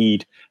they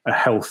need a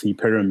healthy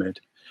pyramid,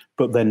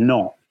 but they're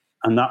not.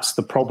 And that's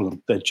the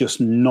problem. They're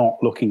just not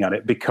looking at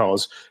it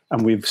because,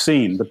 and we've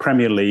seen the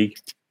Premier League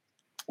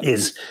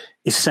is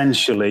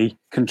essentially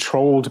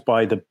controlled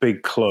by the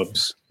big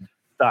clubs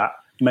that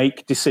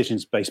make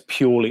decisions based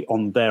purely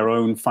on their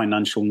own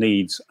financial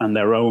needs and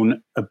their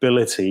own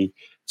ability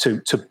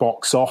to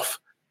box off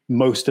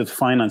most of the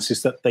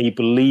finances that they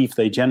believe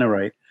they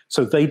generate.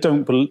 So they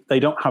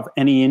don't have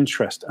any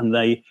interest, and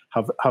they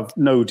have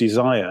no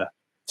desire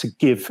to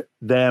give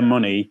their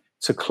money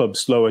to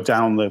clubs lower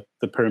down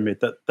the pyramid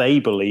that they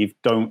believe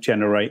don't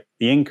generate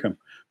the income.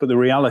 But the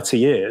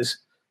reality is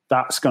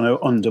that's going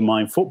to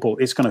undermine football.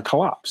 It's going to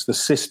collapse. The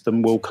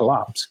system will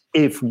collapse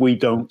if we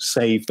don't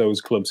save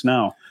those clubs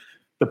now.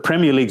 The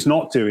Premier League's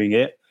not doing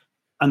it,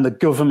 and the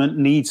government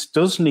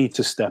does need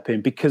to step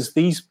in because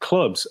these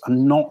clubs are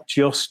not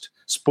just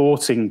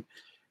sporting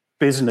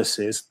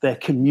businesses, they're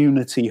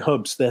community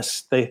hubs.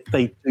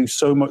 They do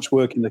so much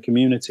work in the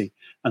community,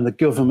 and the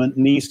government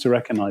needs to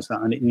recognise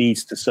that, and it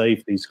needs to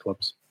save these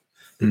clubs.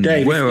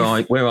 Dave,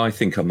 where I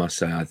think I must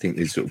say, I think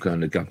this sort of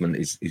kind of government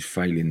is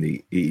failing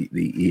the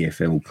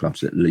EFL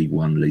clubs at League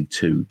One, League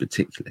Two,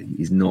 particularly,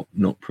 is not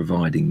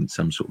providing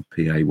some sort of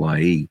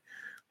PAYE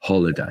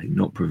holiday,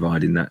 not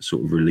providing that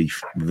sort of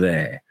relief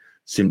there.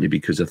 Simply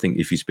because I think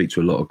if you speak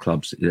to a lot of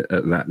clubs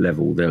at that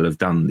level, they'll have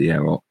done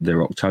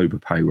their October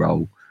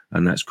payroll,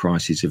 and that's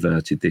crisis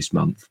averted this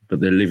month.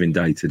 But they're living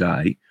day to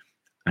day,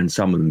 and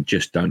some of them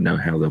just don't know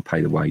how they'll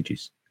pay the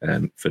wages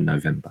for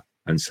November.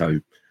 And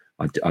so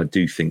I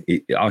do think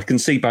I can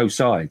see both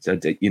sides. I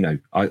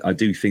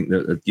do think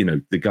that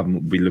the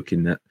government will be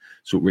looking at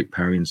sort of Rick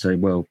Parry and say,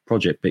 well,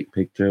 Project Big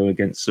Picture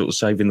against sort of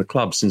saving the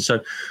clubs. And so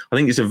I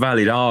think it's a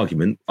valid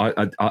argument.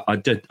 I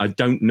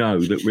don't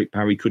know that Rick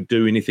Parry could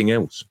do anything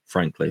else,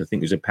 frankly. I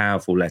think it was a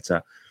powerful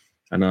letter,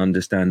 and I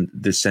understand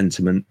the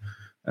sentiment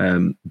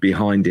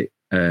behind it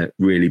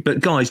really. But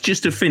guys,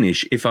 just to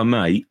finish, if I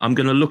may, I'm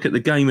going to look at the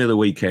game of the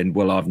weekend.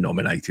 Well, I've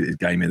nominated it as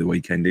game of the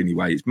weekend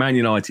anyway. It's Man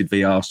United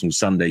v Arsenal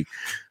Sunday.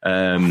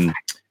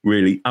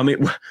 Really, I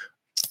mean,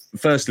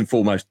 first and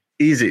foremost,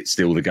 is it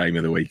still the game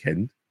of the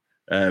weekend?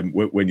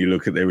 When you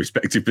look at their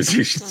respective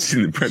positions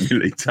in the Premier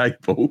League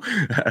table,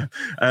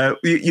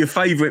 your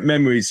favourite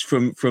memories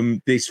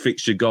from this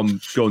fixture gone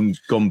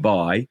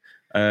by.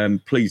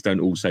 Please don't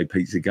all say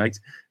Pizzagate.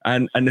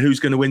 And who's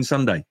going to win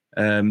Sunday?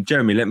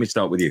 Jeremy, let me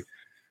start with you.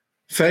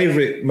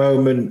 Favourite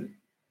moment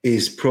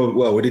is probably,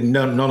 well, we didn't.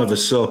 None of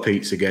us saw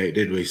Pizzagate,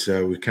 did we?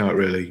 So we can't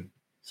really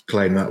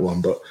claim that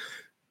one. But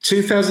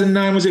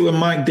 2009 was it when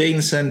Mike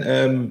Dean sent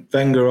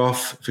Wenger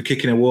off for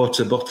kicking a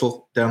water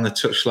bottle down the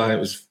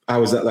touchline? I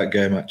was at that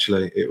game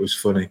actually. It was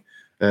funny.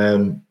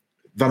 Van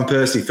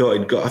Persie thought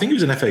he'd got. I think it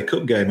was an FA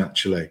Cup game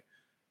actually.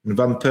 And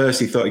Van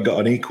Persie thought he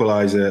got an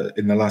equaliser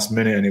in the last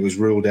minute, and it was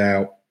ruled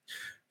out.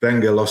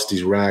 Wenger lost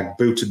his rag,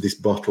 booted this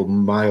bottle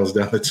miles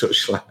down the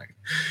touchline.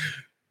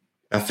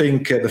 I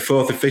think the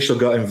fourth official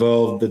got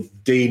involved. The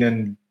Dean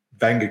and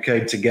Wenger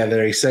came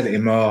together. He sent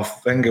him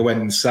off. Wenger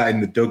went and sat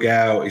in the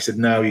dugout. He said,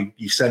 no,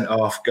 you sent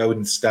off, go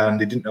and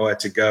stand. He didn't know where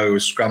to go. He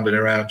was scrambling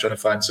around trying to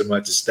find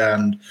somewhere to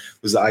stand.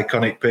 There's that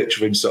iconic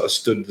picture of him sort of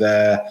stood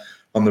there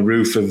on the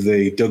roof of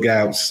the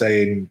dugout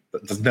saying,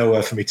 there's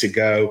nowhere for me to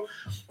go.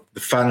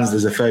 The fans,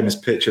 there's a famous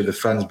picture of the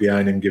fans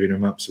behind him giving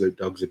him absolute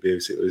dog's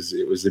abuse. It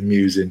was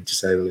amusing, to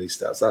say the least.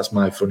 That's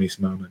my funniest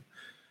moment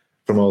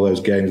from all those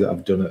games that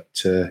I've done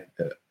at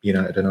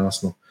United and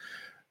Arsenal.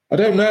 I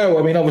don't know.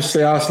 I mean,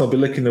 obviously Arsenal will be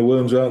licking the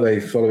wounds, won't they,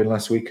 following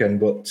last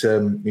weekend? But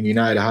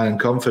United are high in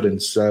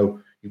confidence,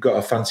 so you've got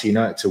to fancy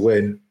United to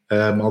win.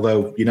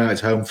 Although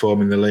United's home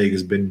form in the league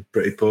has been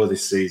pretty poor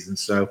this season,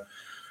 so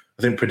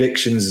I think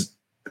predictions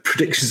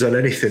on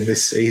anything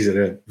this season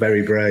are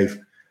very brave.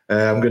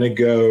 I'm going to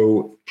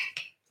go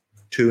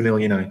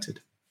 2-0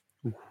 United.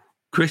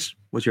 Chris,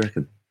 what do you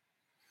reckon?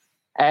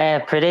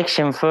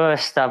 Prediction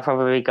first, I'll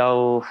probably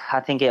go,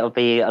 I think it'll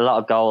be a lot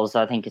of goals.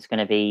 I think it's going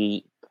to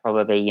be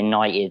probably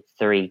United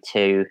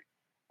 3-2.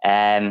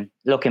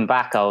 Looking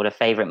back, the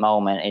favourite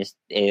moment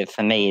is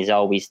for me is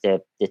always the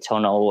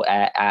tunnel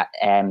at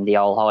the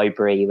old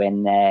Highbury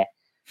when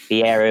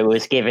Vieira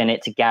was giving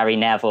it to Gary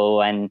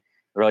Neville and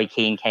Roy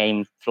Keane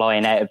came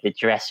flying out of the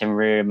dressing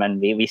room, and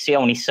we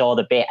only saw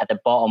the bit at the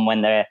bottom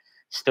when they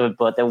stood,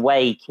 but the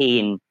way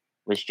Keane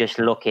was just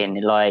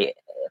looking like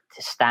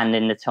to stand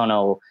in the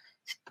tunnel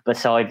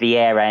beside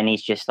Vieira, and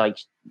he's just like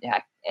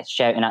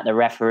shouting at the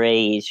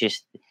referee. It's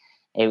just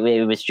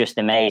it was just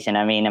amazing.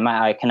 I mean,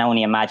 I can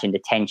only imagine the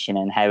tension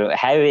and how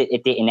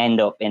it didn't end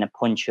up in a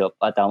punch up.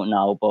 I don't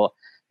know, but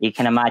you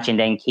can imagine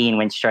then Keane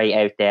went straight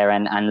out there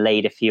and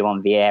laid a few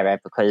on Vieira,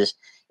 because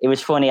it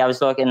was funny. I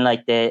was looking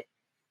like the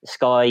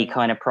Sky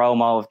kind of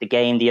promo of the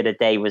game the other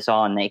day was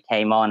on. It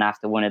came on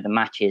after one of the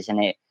matches,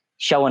 and it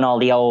showing all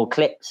the old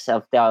clips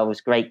of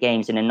those great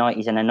games in the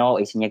 90s and the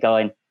noughties, and you're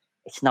going,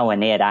 it's nowhere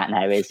near that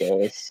now, is it?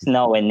 It's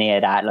nowhere near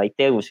that. Like,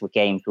 those were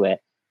games where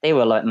they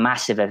were like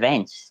massive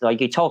events. Like,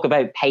 you talk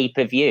about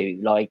pay-per-view,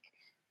 like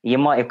you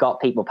might have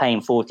got people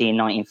paying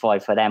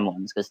 $14.95 for them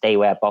ones because they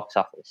were box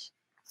office.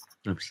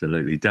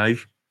 Absolutely.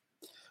 Dave?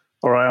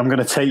 All right, I'm going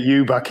to take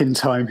you back in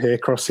time here,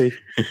 Crossy.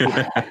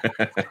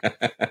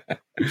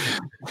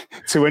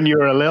 To when you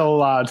were a little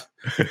lad.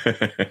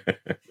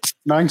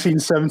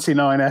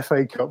 1979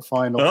 FA Cup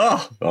final.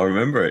 Oh, I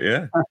remember it,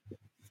 yeah.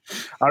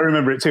 I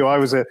remember it too. I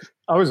was a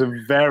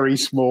very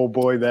small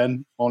boy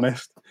then,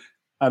 honest.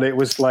 And it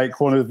was like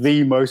one of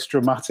the most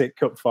dramatic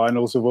cup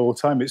finals of all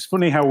time. It's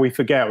funny how we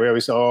forget. We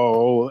always say,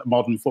 oh,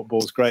 modern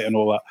football's great and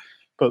all that.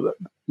 But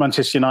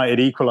Manchester United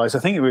equalised. I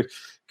think it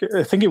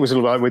was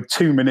like with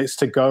 2 minutes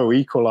to go,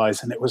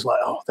 equalised, and it was like,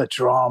 oh, the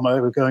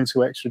drama. We're going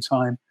to extra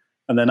time,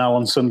 and then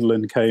Alan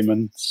Sunderland came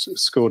and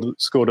scored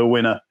a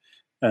winner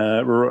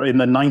in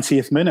the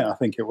 90th minute. I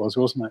think it was,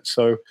 wasn't it?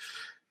 So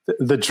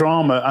the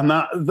drama and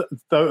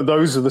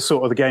those are the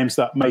sort of the games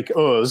that make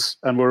us,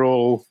 and we're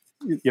all,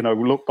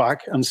 look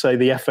back and say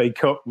the FA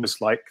Cup was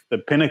like the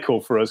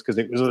pinnacle for us because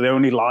it was the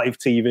only live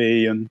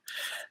TV and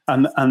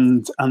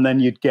then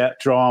you'd get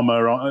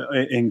drama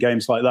in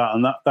games like that,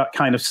 and that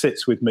kind of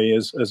sits with me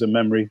as a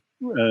memory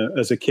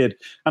as a kid.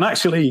 And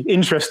actually,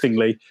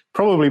 interestingly,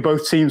 probably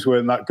both teams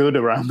weren't that good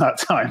around that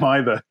time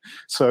either,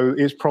 so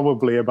it's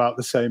probably about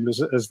the same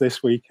as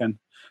this weekend.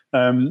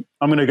 I'm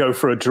going to go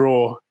for a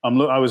draw.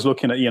 I was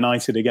looking at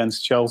United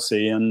against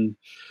Chelsea, and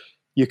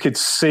you could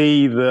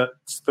see that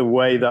the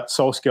way that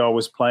Solskjaer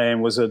was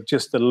playing was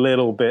just a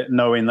little bit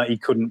knowing that he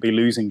couldn't be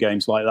losing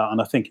games like that.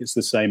 And I think it's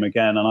the same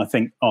again. And I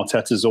think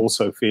Arteta's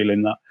also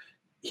feeling that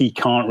he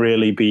can't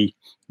really be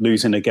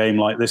losing a game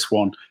like this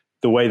one.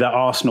 The way that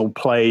Arsenal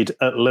played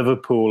at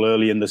Liverpool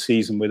early in the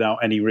season without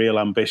any real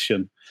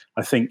ambition,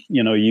 I think,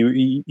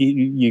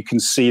 you can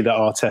see that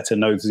Arteta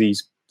knows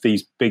these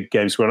big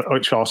games,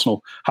 which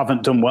Arsenal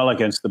haven't done well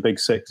against the big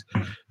six,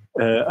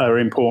 are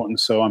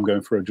important. So I'm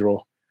going for a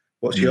draw.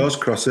 What's yours,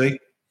 Crossy?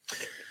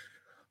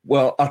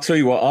 Well, I'll tell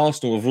you what,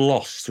 Arsenal have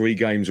lost 3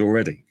 games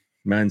already.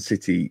 Man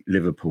City,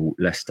 Liverpool,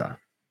 Leicester.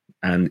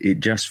 And it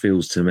just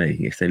feels to me,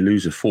 if they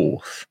lose a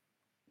fourth,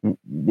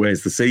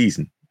 where's the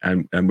season?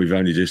 And we've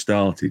only just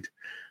started.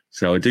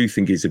 So I do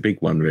think it's a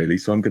big one, really.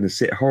 So I'm going to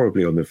sit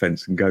horribly on the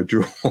fence and go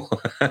draw.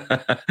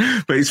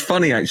 But it's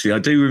funny, actually. I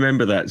do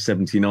remember that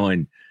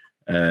 79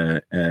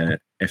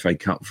 FA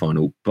Cup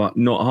final, but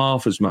not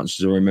half as much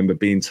as I remember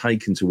being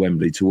taken to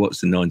Wembley to watch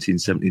the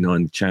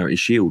 1979 Charity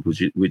Shield,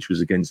 which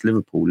was against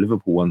Liverpool.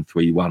 Liverpool won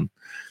 3-1.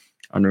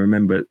 And I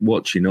remember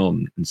watching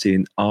on and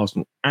seeing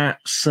Arsenal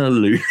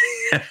absolutely,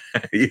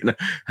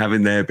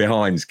 having their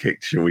behinds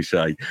kicked, shall we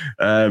say?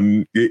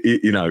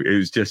 It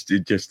was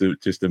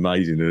just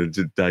amazing.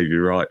 And Dave,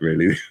 you're right,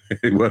 really.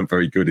 They weren't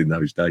very good in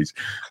those days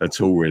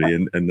at all,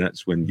 really. And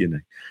that's when,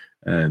 the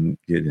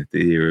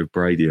era of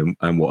Brady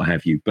and what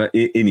have you. But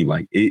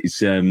anyway,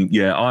 it's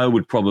I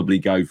would probably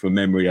go for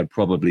memory. I'd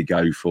probably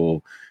go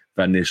for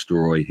Van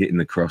Nistelrooy hitting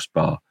the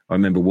crossbar. I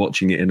remember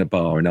watching it in a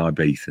bar in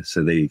Ibiza.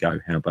 So there you go.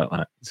 How about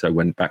that? So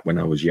back when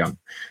I was young,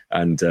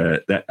 and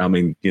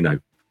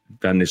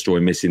Van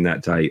Nistelrooy missing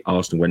that day,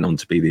 Arsenal went on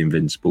to be the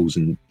Invincibles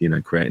and,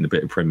 creating a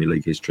bit of Premier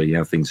League history,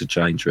 how things have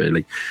changed,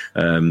 really,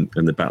 and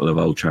the Battle of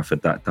Old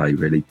Trafford that day,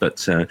 really.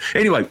 But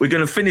anyway, we're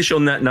going to finish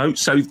on that note.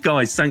 So,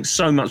 guys, thanks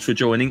so much for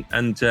joining,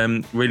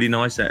 and really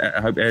nice.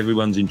 I hope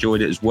everyone's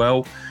enjoyed it as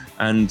well.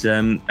 And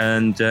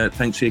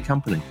thanks for your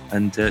company.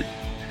 And,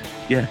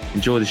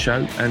 enjoy the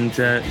show, and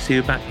see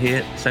you back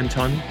here, same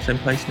time, same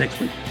place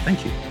next week.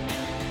 Thank you.